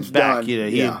hire him back.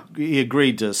 Done. He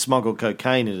agreed to smuggle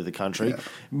cocaine into the country. Yeah.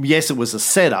 Yes, it was a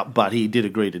setup, but he did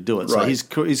agree to do it. Right.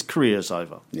 So his career's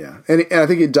over. Yeah. And I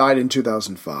think he died in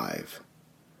 2005.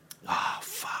 Oh,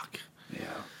 fuck. Yeah.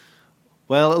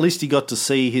 Well, at least he got to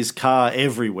see his car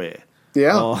everywhere.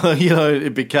 Yeah.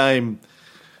 It became,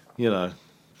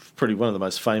 pretty one of the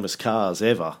most famous cars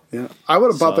ever. Yeah, I would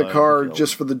have bought the car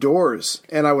just for the doors,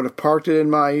 and I would have parked it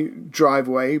in my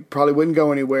driveway. Probably wouldn't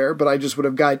go anywhere, but I just would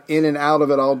have got in and out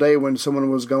of it all day when someone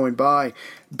was going by.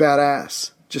 Badass,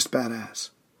 just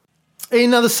badass. In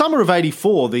the summer of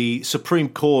 '84, the Supreme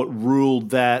Court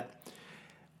ruled that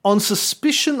on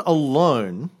suspicion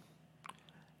alone,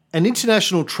 an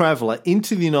international traveller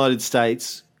into the United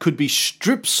States could be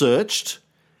strip searched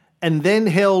and then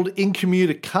held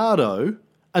incommunicado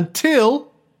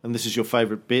until, and this is your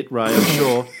favourite bit, Ray, I'm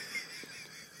sure,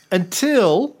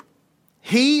 until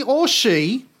he or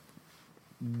she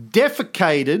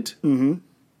defecated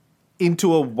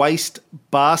into a waste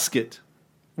basket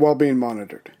while being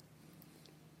monitored.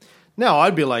 Now,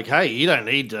 I'd be like, hey, you don't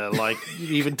need to,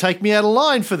 even take me out of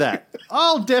line for that.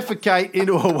 I'll defecate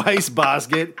into a waste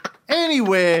basket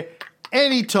anywhere,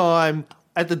 anytime,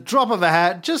 at the drop of a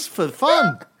hat, just for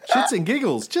fun. Shits and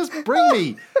giggles. Just bring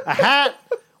me a hat,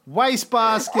 waste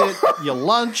basket, your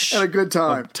lunch. And a good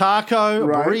time. A taco,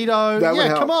 right? A burrito. That would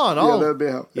help. Come on. Yeah, that would be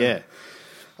help. Yeah.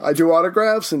 I do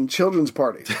autographs and children's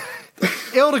parties.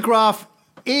 Autograph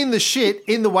in the shit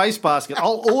in the waste basket.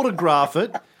 I'll autograph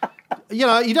it. You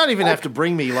know, you don't even have to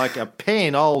bring me like a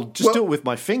pen. I'll just do it with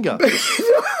my finger.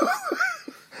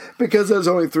 Because there's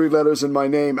only 3 letters in my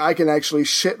name, I can actually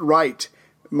shit write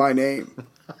my name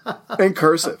in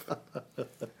cursive.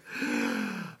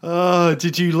 Oh,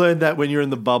 did you learn that when you're in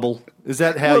the bubble? Is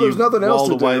that how you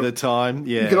rolled away the time?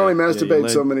 Yeah, you can only masturbate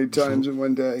so many times in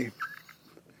one day.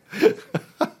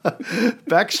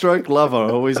 Backstroke lover,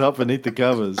 always up beneath the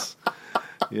covers.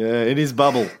 Yeah, in his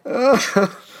bubble.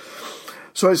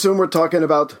 So I assume we're talking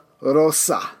about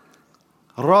Rosa.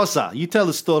 Rosa. You tell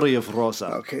the story of Rosa.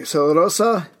 Okay, so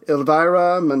Rosa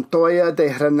Elvira Montoya de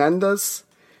Hernandez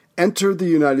entered the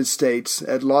United States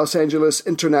at Los Angeles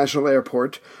International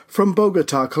Airport from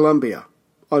Bogota, Colombia,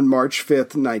 on March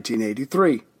 5th,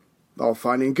 1983. All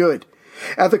fine and good.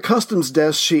 At the customs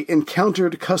desk, she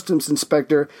encountered Customs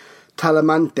Inspector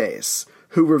Talamantes,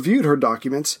 who reviewed her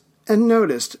documents and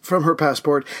noticed from her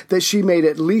passport that she made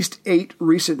at least 8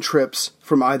 recent trips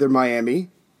from either Miami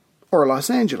or Los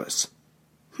Angeles.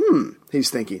 He's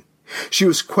thinking. She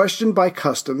was questioned by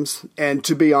Customs, and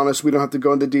to be honest, we don't have to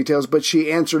go into details, but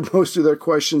she answered most of their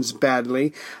questions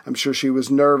badly. I'm sure she was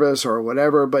nervous or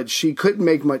whatever, but she couldn't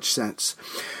make much sense.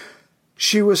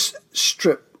 She was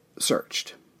strip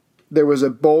searched. There was a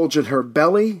bulge in her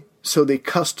belly, so the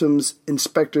customs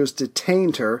inspectors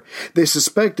detained her. They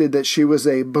suspected that she was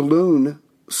a balloon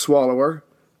swallower.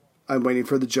 I'm waiting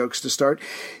for the jokes to start.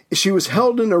 She was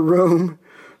held in a room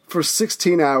for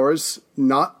 16 hours,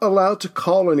 not allowed to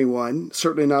call anyone,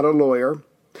 certainly not a lawyer.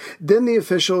 Then the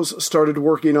officials started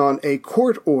working on a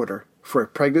court order for a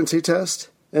pregnancy test,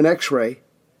 an x-ray,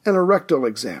 and a rectal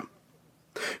exam.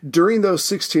 During those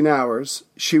 16 hours,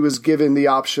 she was given the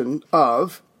option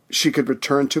of she could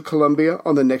return to Colombia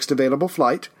on the next available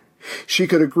flight, she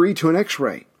could agree to an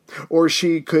x-ray, or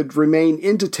she could remain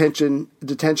in detention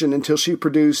until she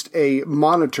produced a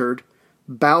monitored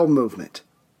bowel movement.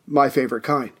 My favorite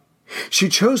kind. She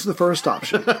chose the first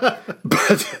option,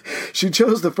 but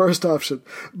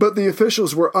the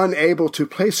officials were unable to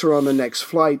place her on the next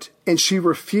flight, and she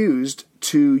refused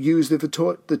to use the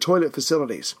toilet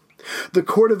facilities. The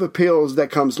Court of Appeals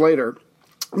that comes later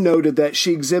noted that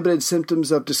she exhibited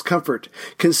symptoms of discomfort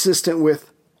consistent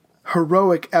with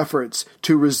heroic efforts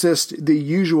to resist the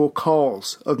usual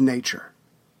calls of nature.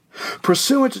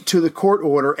 Pursuant to the court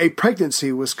order, a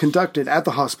pregnancy was conducted at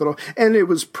the hospital, and it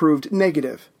was proved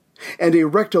negative. And a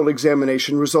rectal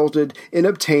examination resulted in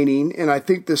obtaining, and I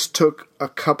think this took a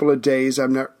couple of days,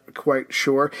 I'm not quite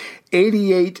sure,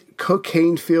 88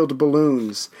 cocaine-filled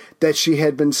balloons that she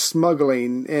had been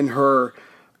smuggling in her,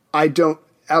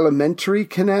 alimentary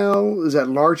canal? Is that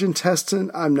large intestine?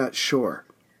 I'm not sure.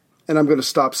 And I'm going to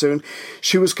stop soon.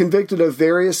 She was convicted of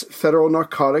various federal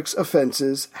narcotics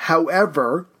offenses.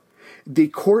 However, the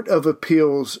Court of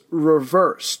Appeals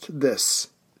reversed this,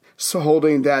 so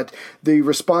holding that the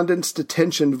respondent's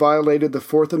detention violated the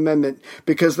Fourth Amendment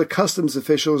because the customs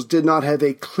officials did not have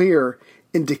a clear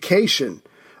indication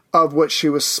of what she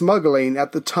was smuggling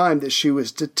at the time that she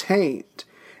was detained.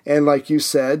 And like you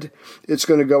said, it's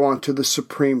going to go on to the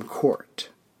Supreme Court.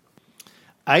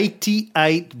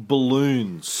 88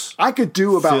 balloons. I could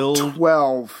do about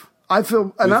 12. I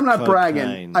feel, and I'm not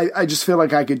bragging, I just feel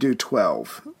like I could do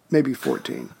 12, maybe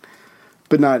 14,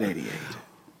 but not 88.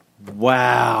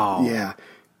 Wow. Yeah.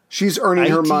 She's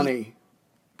earning her money.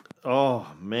 Oh,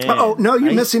 man. Oh, no,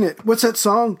 you're missing it. What's that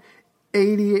song?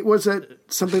 88. What's that?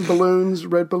 Something balloons,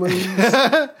 red balloons?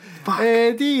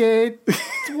 88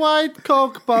 white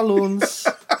Coke balloons.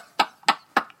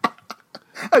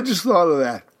 I just thought of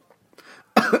that.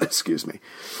 Excuse me.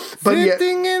 But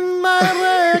sitting in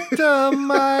my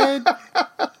rectum.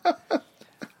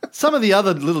 Some of the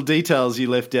other little details you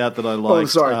left out that I liked. Oh,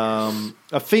 sorry.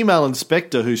 A female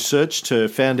inspector who searched her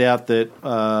found out that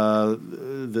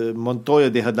the Montoya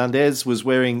de Hernandez was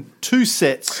wearing 2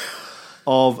 sets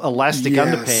of elastic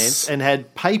underpants and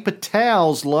had paper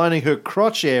towels lining her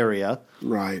crotch area.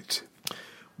 Right.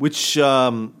 Which, I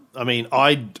mean,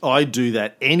 I do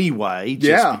that anyway,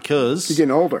 just because. You're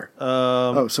getting older.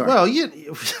 Sorry. Well,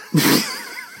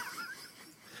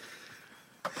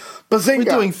 Bazinga. We're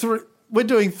doing we're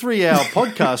doing 3-hour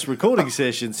podcast recording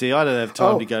sessions here. I don't have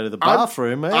time to go to the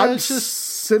bathroom. I'm just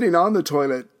sitting on the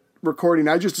toilet recording.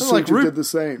 I just assumed you did the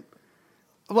same.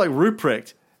 I'm like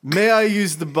Ruprecht. May I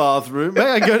use the bathroom? May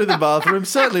I go to the bathroom?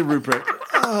 Certainly, Ruprecht.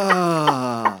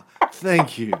 Ah,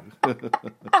 thank you.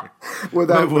 Where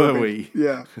were we?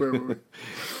 Yeah, where were we?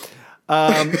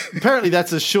 Apparently,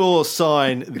 that's a sure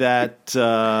sign that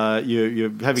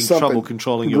you're having trouble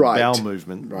controlling your bowel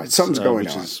movement. Right, something's going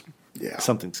on.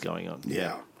 Something's going on.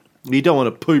 Yeah. You don't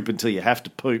want to poop until you have to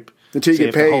poop. Until you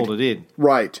get paid. To hold it in.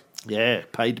 Right. Yeah,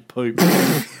 paid to poop.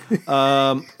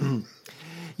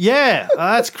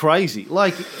 That's crazy.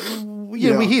 Like,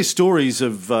 we hear stories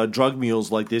of drug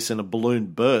mules like this and a balloon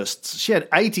bursts. She had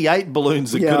 88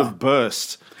 balloons that could have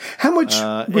burst. How much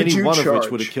would any you one charge? of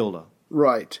which would have killed her.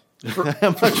 Right.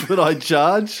 How much would I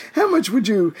charge? How much would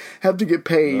you have to get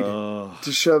paid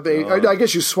to shove I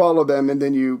guess you swallow them and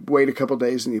then you wait a couple of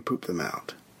days and you poop them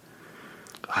out.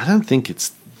 I don't think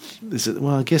it's... Is it?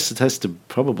 Well, I guess it has to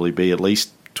probably be at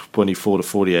least 24 to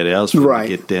 48 hours for them to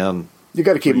get down. You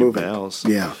got to keep moving. Bowels.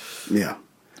 Yeah.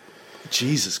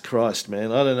 Jesus Christ,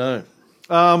 man. I don't know.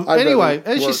 Anyway,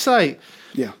 as you say,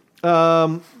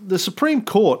 the Supreme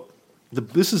Court,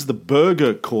 this is the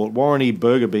Burger Court, Warren E.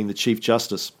 Burger being the Chief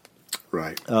Justice.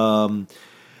 Right.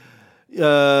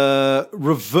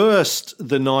 Reversed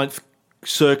the Ninth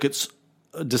Circuit's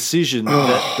decision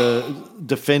that the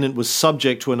defendant was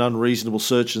subject to an unreasonable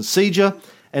search and seizure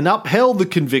and upheld the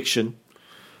conviction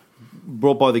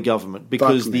brought by the government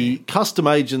because the custom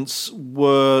agents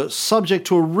were subject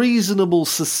to a reasonable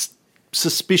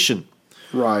suspicion,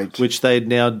 right, which they had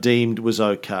now deemed was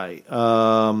okay.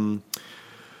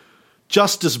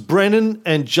 Justice Brennan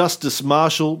and Justice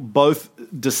Marshall both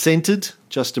dissented.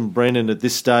 Justin Brennan at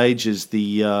this stage is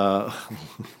the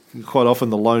quite often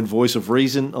the lone voice of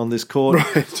reason on this court,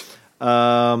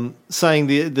 right. Saying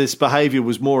this behaviour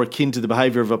was more akin to the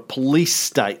behaviour of a police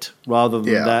state rather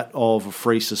than that of a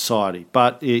free society.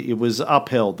 But it was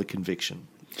upheld, the conviction.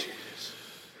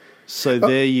 So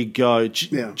there you go.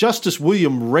 Justice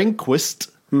William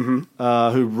Rehnquist,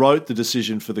 who wrote the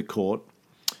decision for the court,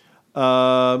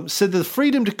 said that the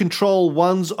freedom to control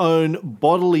one's own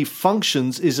bodily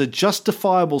functions is a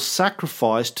justifiable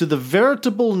sacrifice to the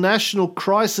veritable national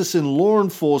crisis in law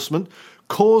enforcement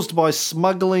caused by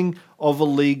smuggling of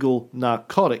illegal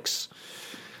narcotics.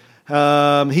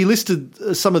 He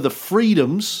listed some of the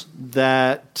freedoms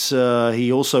that he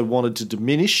also wanted to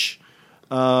diminish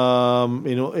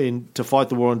to fight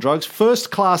the war on drugs.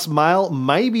 First-class mail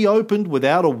may be opened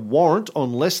without a warrant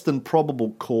on less than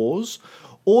probable cause.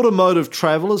 Automotive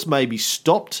travellers may be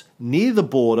stopped near the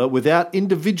border without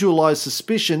individualised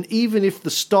suspicion, even if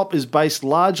the stop is based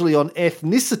largely on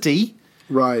ethnicity.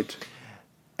 Right.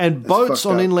 And boats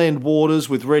on inland waters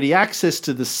with ready access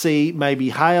to the sea may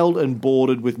be hailed and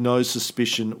boarded with no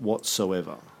suspicion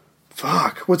whatsoever.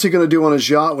 Fuck. What's he going to do on his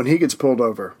yacht when he gets pulled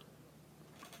over?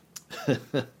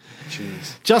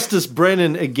 Jeez. Justice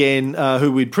Brennan, again,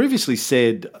 who we'd previously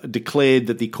said declared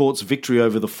that the court's victory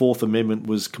over the Fourth Amendment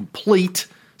was complete,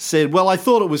 said, well, I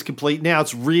thought it was complete. Now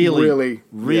it's really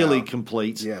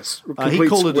complete. Yes. He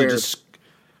called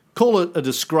it a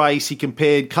disgrace. He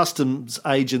compared customs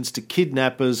agents to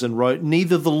kidnappers and wrote,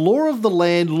 neither the law of the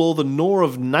land nor the law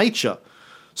of nature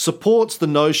supports the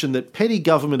notion that petty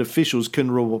government officials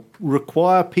can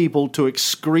require people to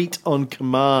excrete on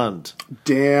command.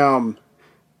 Damn.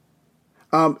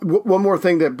 One more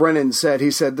thing that Brennan said.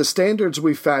 He said, the standards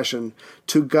we fashion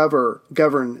to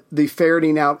govern the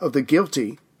ferreting out of the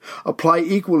guilty apply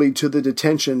equally to the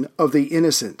detention of the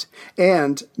innocent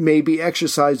and may be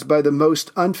exercised by the most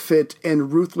unfit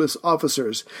and ruthless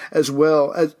officers as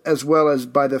well as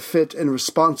by the fit and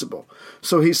responsible.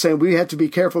 So he's saying we have to be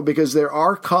careful because there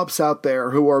are cops out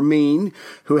there who are mean,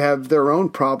 who have their own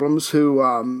problems, who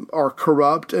are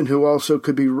corrupt, and who also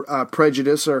could be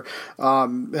prejudiced or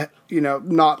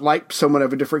not like someone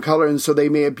of a different color, and so they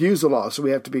may abuse the law. So we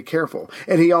have to be careful.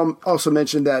 And he also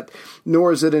mentioned that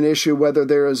nor is it an issue whether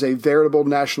there is a veritable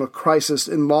national crisis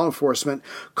in law enforcement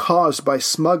caused by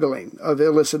smuggling of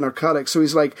illicit narcotics. So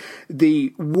he's like,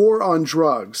 the war on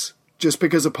drugs, just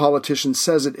because a politician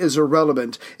says it, is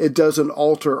irrelevant. It doesn't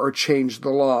alter or change the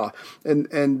law.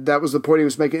 And that was the point he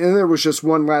was making. And there was just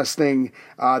one last thing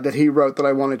that he wrote that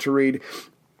I wanted to read.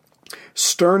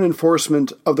 Stern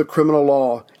enforcement of the criminal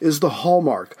law is the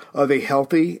hallmark of a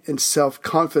healthy and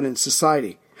self-confident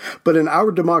society. But in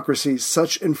our democracy,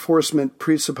 such enforcement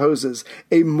presupposes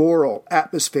a moral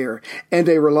atmosphere and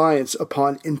a reliance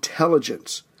upon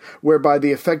intelligence, whereby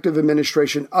the effective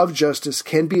administration of justice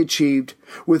can be achieved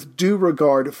with due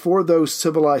regard for those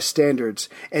civilized standards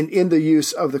and in the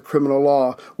use of the criminal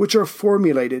law, which are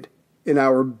formulated in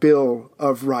our Bill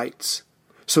of Rights.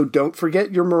 So don't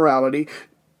forget your morality.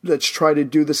 Let's try to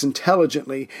do this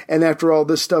intelligently. And after all,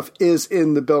 this stuff is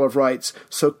in the Bill of Rights.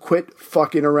 So quit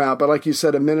fucking around. But like you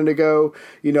said a minute ago,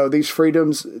 these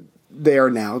freedoms, they are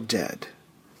now dead.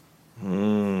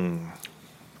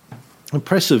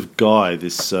 Impressive guy,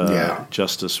 this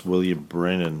Justice William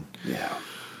Brennan. Yeah.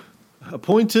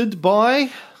 Appointed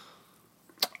by?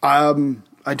 I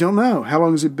don't know. How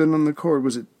long has he been on the court?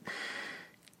 Was it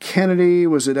Kennedy?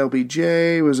 Was it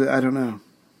LBJ? Was it? I don't know.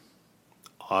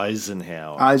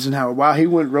 Eisenhower. Wow, he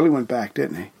really went back,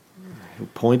 didn't he?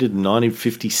 Appointed in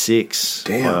 1956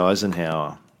 Damn. by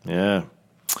Eisenhower. Yeah.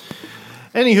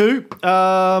 Anywho,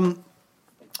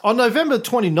 on November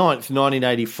 29th,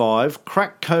 1985,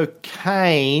 crack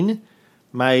cocaine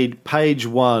made page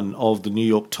one of the New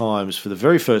York Times for the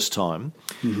very first time.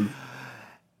 Mm-hmm.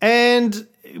 And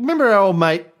remember our old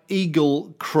mate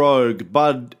Bud Krogh,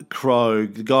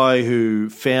 the guy who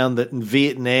found that in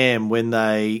Vietnam when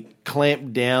they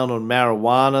clamped down on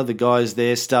marijuana, the guys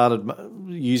there started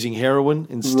using heroin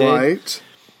instead.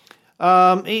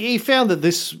 Right. He found that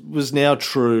this was now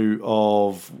true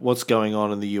of what's going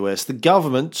on in the US. The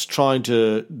government's trying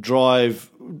to drive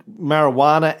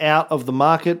marijuana out of the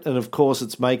market, and of course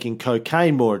it's making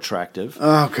cocaine more attractive.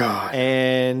 Oh, God.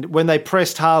 And when they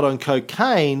pressed hard on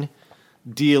cocaine,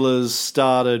 dealers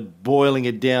started boiling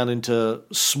it down into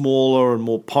smaller and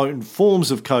more potent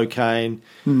forms of cocaine,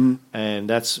 and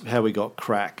that's how we got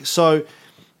crack. So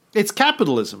it's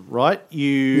capitalism, right?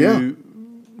 The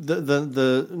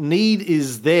need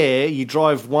is there. You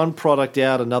drive one product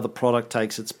out, another product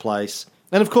takes its place.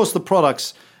 And, of course, the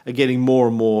products are getting more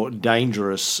and more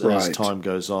dangerous as time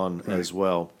goes on as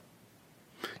well.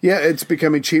 Yeah, it's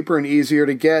becoming cheaper and easier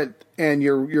to get, and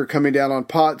you're coming down on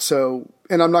pot,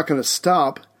 and I'm not going to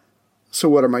stop, so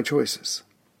what are my choices?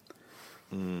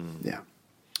 Yeah.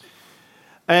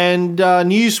 And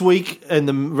Newsweek and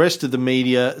the rest of the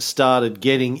media started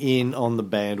getting in on the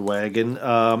bandwagon.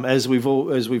 As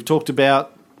we've talked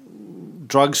about,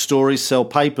 drug stories sell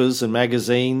papers and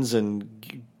magazines and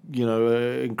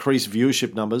increase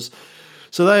viewership numbers.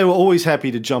 So they were always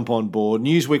happy to jump on board.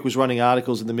 Newsweek was running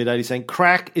articles in the mid-'80s saying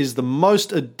crack is the most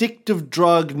addictive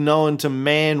drug known to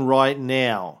man right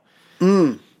now.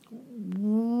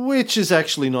 Which is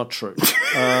actually not true.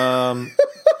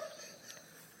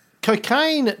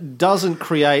 Cocaine doesn't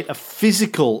create a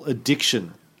physical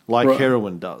addiction like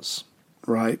heroin does.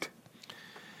 Right.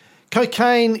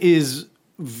 Cocaine is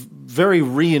very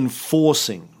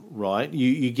reinforcing, right?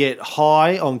 You get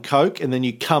high on coke and then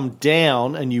you come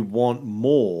down and you want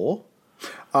more.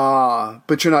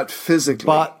 But you're not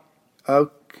physically.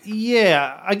 Okay.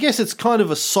 Yeah, I guess it's kind of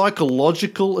a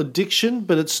psychological addiction,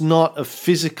 but it's not a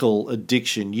physical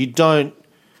addiction. You don't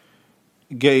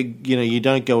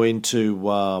go into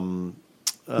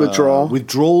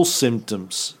withdrawal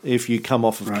symptoms if you come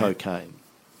off of cocaine,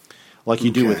 like you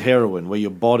do with heroin, where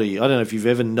your body. I don't know if you've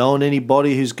ever known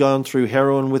anybody who's gone through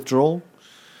heroin withdrawal.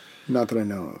 Not that I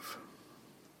know of.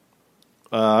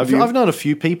 I've known a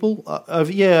few people. I've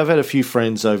had a few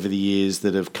friends over the years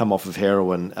that have come off of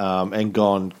heroin and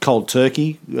gone cold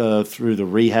turkey through the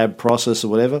rehab process or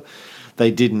whatever.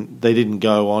 They didn't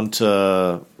go on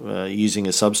to using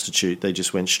a substitute. They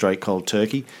just went straight cold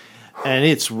turkey, and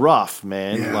it's rough,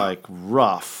 man. Yeah. Like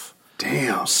rough.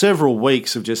 Damn. Several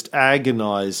weeks of just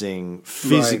agonizing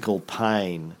physical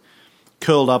pain,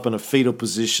 curled up in a fetal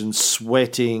position,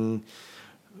 sweating.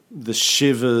 The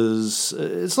shivers.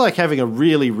 It's like having a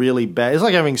really, really bad. It's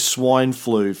like having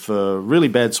really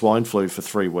bad swine flu for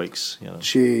 3 weeks.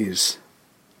 Jeez.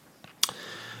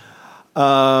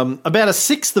 About a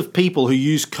sixth of people who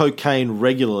use cocaine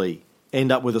regularly end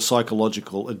up with a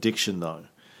psychological addiction, though.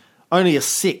 Only a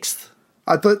sixth.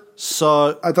 I thought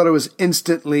it was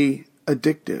instantly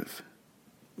addictive.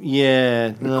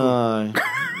 Yeah. No.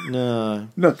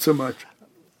 Not so much.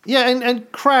 Yeah,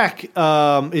 and crack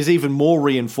is even more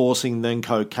reinforcing than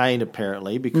cocaine,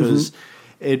 apparently, because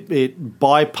it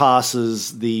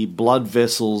bypasses the blood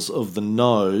vessels of the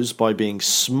nose by being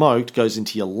smoked, goes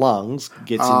into your lungs,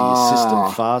 gets into your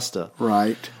system faster.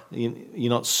 Right. You're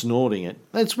not snorting it.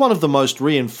 It's one of the most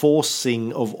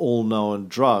reinforcing of all known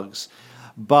drugs,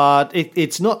 but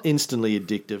it's not instantly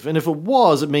addictive. And if it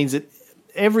was, it means that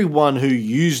everyone who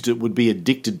used it would be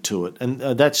addicted to it, and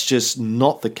that's just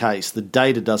not the case. The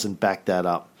data doesn't back that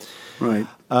up. Right.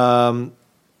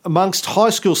 Amongst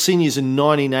high school seniors in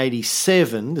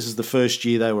 1987, this is the first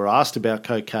year they were asked about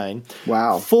cocaine.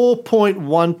 Wow.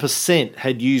 4.1%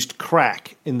 had used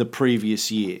crack in the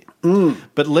previous year,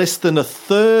 but less than a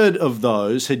third of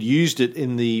those had used it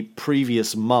in the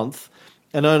previous month,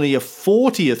 and only a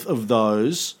 40th of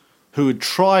those who had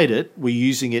tried it were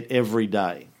using it every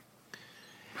day.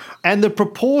 And the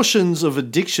proportions of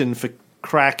addiction for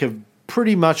crack have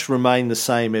pretty much remained the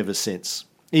same ever since,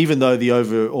 even though the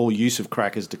overall use of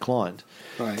crack has declined.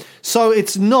 Right. So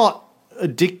it's not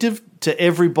addictive to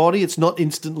everybody. It's not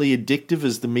instantly addictive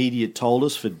as the media told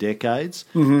us for decades.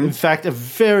 Mm-hmm. In fact, a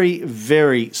very,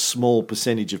 very small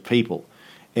percentage of people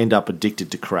end up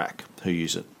addicted to crack who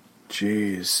use it.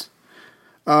 Jeez.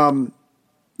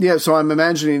 Yeah, so I'm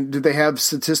imagining, did they have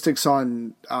statistics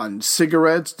on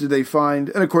cigarettes? Did they find,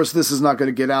 and of course this is not going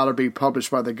to get out or be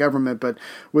published by the government, but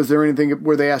was there anything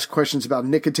where they asked questions about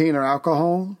nicotine or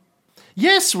alcohol?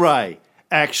 Yes, Ray,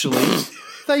 actually.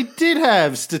 They did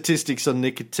have statistics on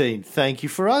nicotine. Thank you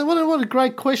for what a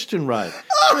great question, Ray.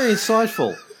 Very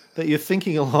insightful that you're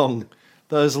thinking along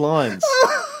those lines.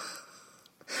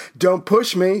 Don't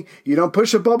push me. You don't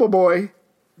push a bubble boy.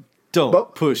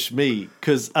 Don't push me,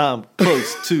 because I'm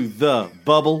close to the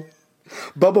bubble.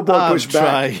 Bubble boy push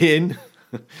back. I'm trying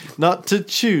not to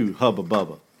chew Hubba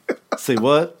Bubba. See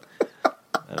what?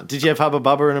 Did you have Hubba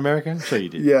Bubba in America? I'm sure you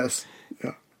did. Yes.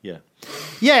 Yeah.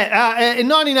 In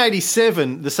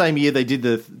 1987, the same year they did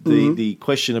the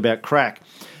question about crack,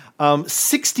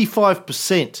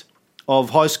 65% of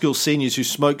high school seniors who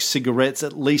smoke cigarettes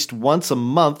at least once a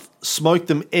month smoke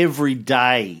them every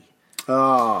day.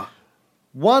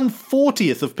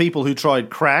 1/40 of people who tried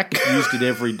crack used it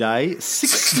every day.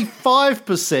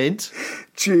 65%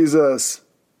 Jesus.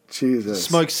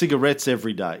 smoke cigarettes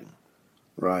every day.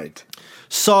 Right.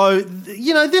 So,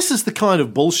 this is the kind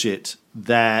of bullshit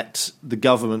that the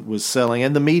government was selling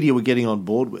and the media were getting on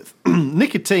board with.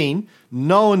 Nicotine,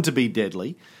 known to be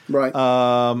deadly, right?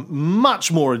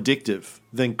 Much more addictive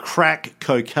than crack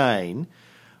cocaine.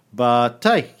 But,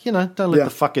 hey, don't let the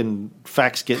fucking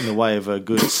facts get in the way of a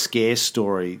good scare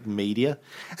story, media.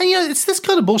 And, it's this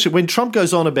kind of bullshit. When Trump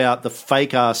goes on about the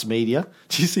fake-ass media,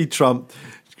 do you see Trump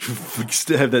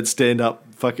have that stand-up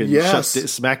fucking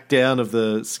smack down of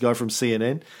the guy from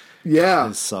CNN?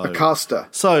 Yeah, so, Acosta.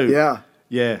 So,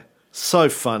 yeah, so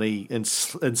funny and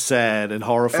sad and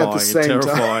horrifying and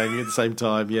terrifying at the same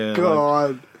time. Yeah,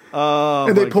 God. Oh,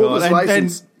 and they pulled God. his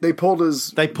license. They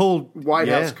pulled White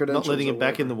House credentials. Not letting him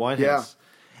back in the White House.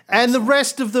 And the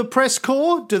rest of the press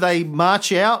corps, do they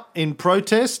march out in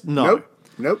protest? No.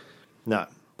 Nope. No.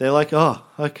 They're like, oh,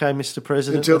 okay, Mr.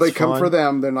 President. Until they come for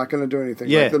them, they're not going to do anything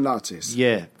like the Nazis.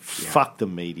 Yeah. Fuck the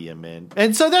media, man.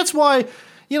 And so that's why,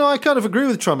 I kind of agree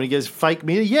with Trump. He goes, fake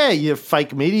media? Yeah, you're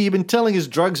fake media. You've been telling us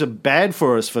drugs are bad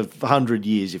for us for 100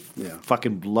 years, you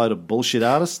fucking load of bullshit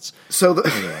artists. So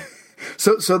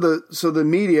the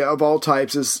media of all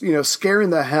types is, scaring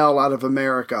the hell out of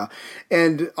America.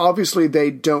 And obviously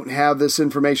they don't have this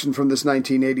information from this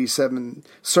 1987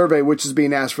 survey, which is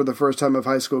being asked for the first time of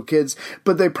high school kids,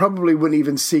 but they probably wouldn't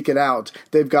even seek it out.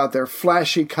 They've got their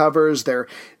flashy covers, their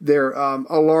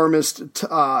alarmist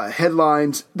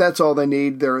headlines. That's all they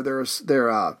need. Their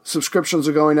subscriptions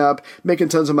are going up, making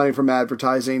tons of money from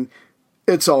advertising.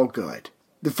 It's all good.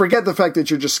 Forget the fact that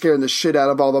you're just scaring the shit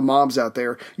out of all the moms out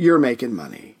there. You're making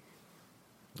money.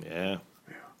 Yeah.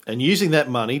 And using that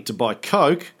money to buy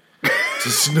Coke to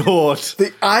snort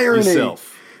the irony.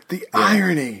 Yourself. The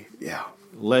irony. Yeah.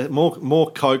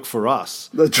 More Coke for us.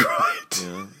 That's right.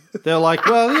 Yeah. They're like,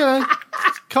 well,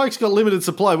 Coke's got limited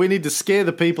supply. We need to scare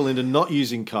the people into not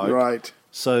using Coke. Right.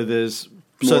 So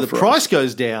the price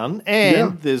goes down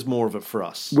and there's more of it for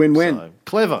us. Win-win. So,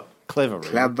 clever. Really.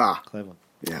 Clever.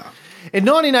 Yeah. In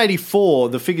 1984,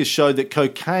 the figures showed that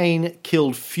cocaine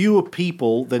killed fewer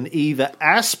people than either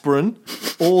aspirin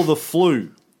or the flu.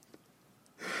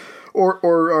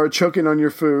 Or choking on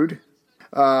your food.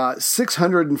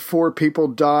 604 people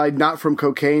died, not from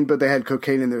cocaine, but they had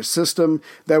cocaine in their system.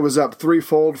 That was up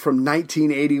threefold from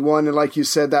 1981. And like you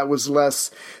said, that was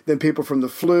less than people from the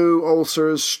flu,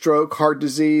 ulcers, stroke, heart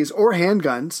disease, or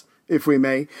handguns, if we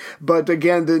may. But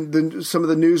again, some of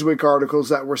the Newsweek articles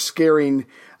that were scaring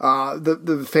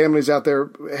the families out there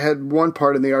had one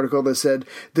part in the article that said,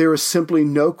 there is simply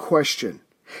no question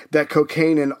that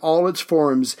cocaine in all its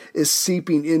forms is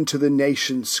seeping into the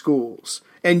nation's schools.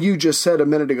 And you just said a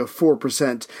minute ago,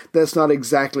 4%. That's not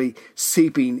exactly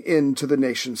seeping into the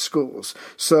nation's schools.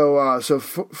 So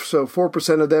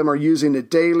 4% of them are using it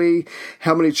daily.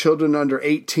 How many children under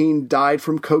 18 died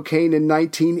from cocaine in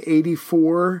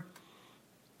 1984?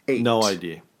 8. No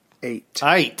idea. 8.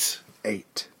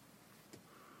 8.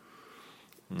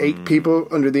 8 people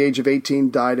under the age of 18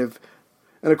 died of,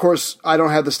 and of course, I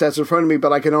don't have the stats in front of me,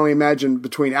 but I can only imagine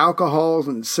between alcohol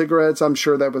and cigarettes, I'm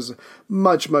sure that was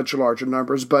much, much larger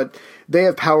numbers, but they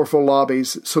have powerful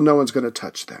lobbies, so no one's going to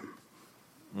touch them.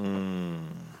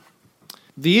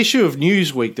 The issue of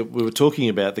Newsweek that we were talking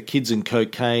about, the kids and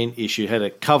cocaine issue, had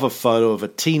a cover photo of a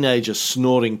teenager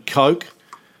snorting coke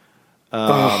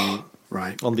Right.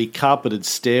 on the carpeted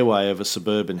stairway of a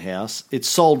suburban house. It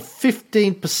sold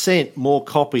 15% more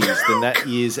copies than that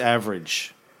year's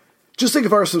average. Just think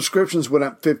if our subscriptions went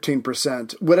up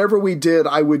 15%. Whatever we did,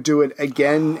 I would do it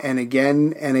again and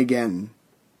again and again.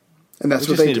 And that's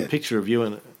what they did. We just need a picture of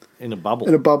you in a bubble.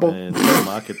 In a bubble? And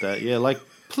market that. Yeah, like,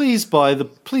 please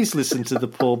listen to the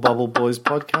Poor Bubble Boys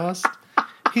podcast.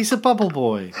 He's a bubble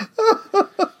boy.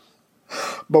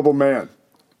 Bubble man.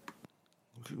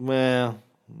 Well...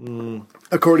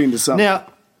 According to some. Now,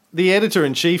 the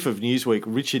editor-in-chief of Newsweek,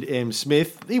 Richard M.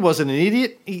 Smith, he wasn't an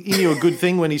idiot. He knew a good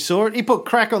thing when he saw it. He put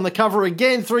crack on the cover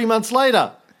again 3 months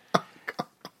later.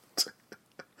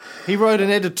 He wrote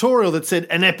an editorial that said,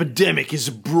 an epidemic is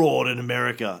abroad in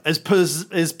America, as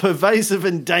pervasive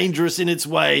and dangerous in its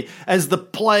way as the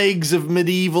plagues of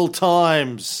medieval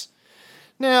times.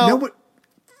 Now,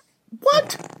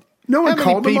 what? No one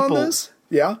called him on this?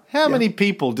 Yeah. How many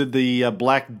people did the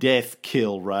Black Death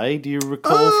kill, Ray? Do you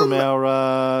recall from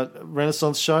our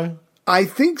Renaissance show? I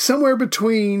think somewhere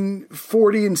between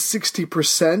 40 and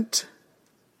 60%.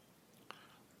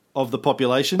 Of the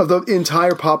population? Of the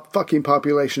entire fucking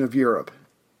population of Europe.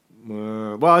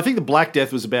 Well, I think the Black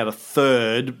Death was about a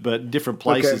third, but different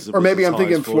places. Okay. Or maybe I'm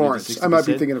thinking Florence. I might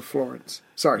be thinking of Florence.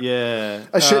 Sorry. Yeah.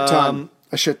 A shit ton.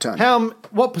 A shit ton.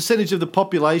 What percentage of the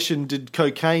population did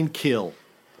cocaine kill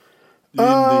in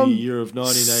the year of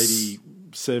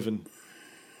 1987?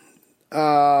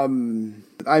 I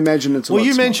imagine it's a lot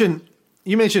smaller.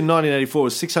 You mentioned 1984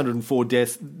 was 604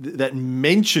 deaths that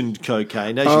mentioned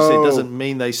cocaine. As you said, doesn't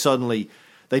mean they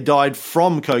died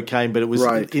from cocaine, but it was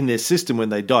in their system when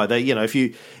they died. If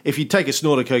you take a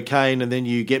snort of cocaine and then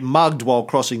you get mugged while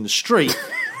crossing the street,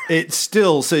 it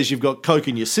still says you've got coke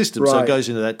in your system, so it goes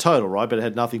into that total, right? But it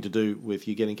had nothing to do with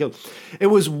you getting killed. It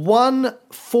was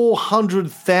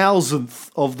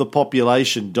 1/400,000th of the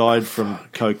population died from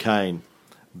cocaine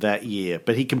that year,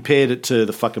 but he compared it to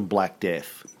the fucking Black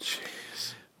Death. Jeez.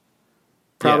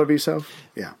 Proud of yourself?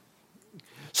 Yeah.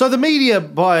 So the media,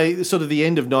 by sort of the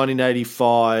end of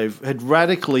 1985, had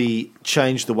radically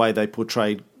changed the way they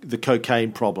portrayed the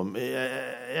cocaine problem.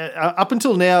 Up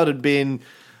until now, it had been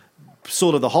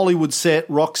sort of the Hollywood set,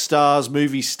 rock stars,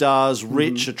 movie stars,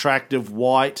 rich, attractive,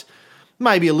 white,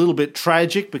 maybe a little bit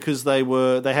tragic because they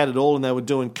had it all and they were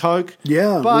doing coke.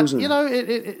 Yeah, but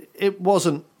it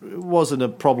wasn't a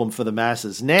problem for the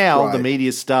masses. Now the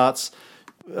media starts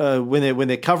when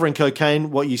they're covering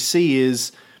cocaine. What you see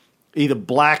is either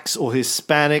blacks or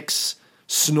Hispanics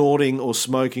snorting or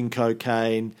smoking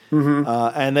cocaine,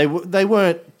 and they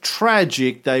weren't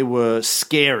tragic; they were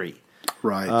scary.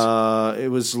 Right. It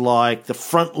was like the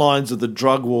front lines of the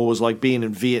drug war was like being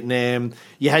in Vietnam.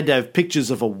 You had to have pictures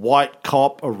of a white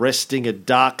cop arresting a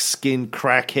dark-skinned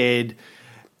crackhead.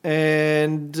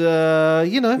 And,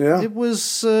 it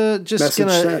was just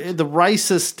the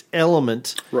racist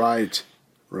element. Right.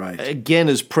 Again,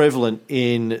 is prevalent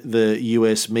in the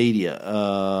US media,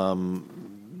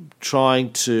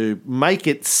 trying to make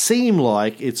it seem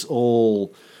like it's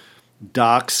all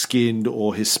dark-skinned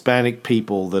or Hispanic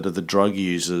people that are the drug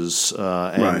users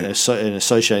and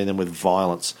associating them with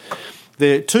violence.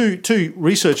 There are two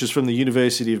researchers from the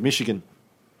University of Michigan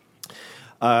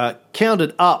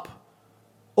counted up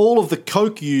all of the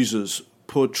coke users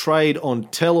portrayed on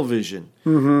television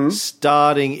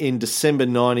starting in December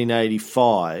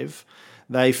 1985.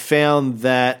 They found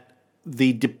that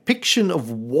the depiction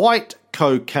of white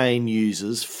cocaine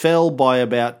users fell by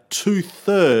about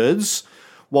 2/3,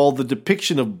 while the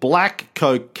depiction of black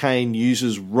cocaine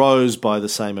users rose by the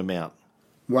same amount.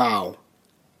 Wow.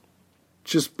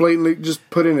 Just blatantly, just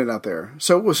putting it out there.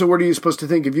 So what are you supposed to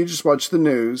think? If you just watch the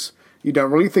news, you don't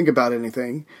really think about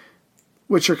anything,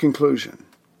 what's your conclusion?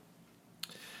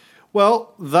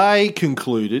 Well, they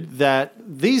concluded that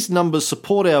these numbers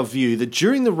support our view that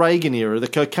during the Reagan era, the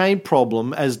cocaine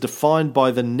problem, as defined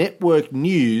by the network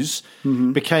news,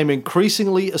 became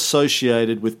increasingly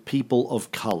associated with people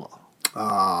of colour.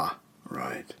 Ah,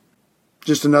 right.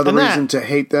 Just another reason to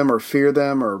hate them or fear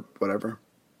them or whatever.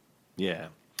 Yeah.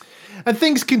 And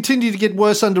things continued to get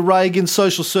worse under Reagan.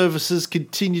 Social services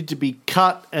continued to be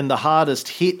cut and the hardest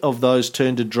hit of those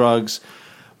turned to drugs.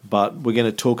 But we're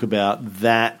going to talk about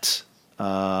that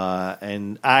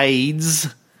and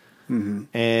AIDS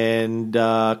and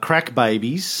crack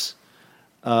babies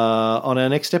on our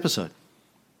next episode.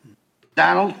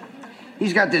 Donald?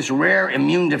 He's got this rare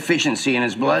immune deficiency in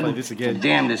his blood. Play this again. The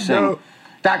damnedest thing. No.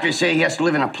 Doctors say he has to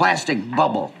live in a plastic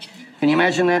bubble. Can you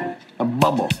imagine that? A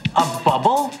bubble. A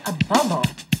bubble? A bubble.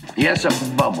 Yes, a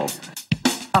bubble.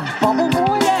 A bubble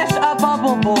boy?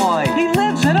 bubble boy. He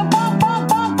lives in a bubble.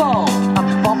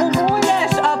 A bubble boy?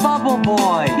 Yes, a bubble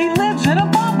boy. He lives in a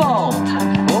bubble.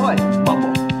 Boy, bubble.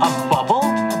 A bubble?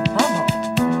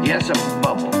 Yes, a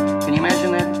bubble. Can you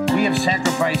imagine that? We have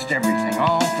sacrificed everything,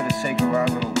 all for the sake of our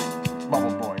little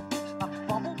bubble boy.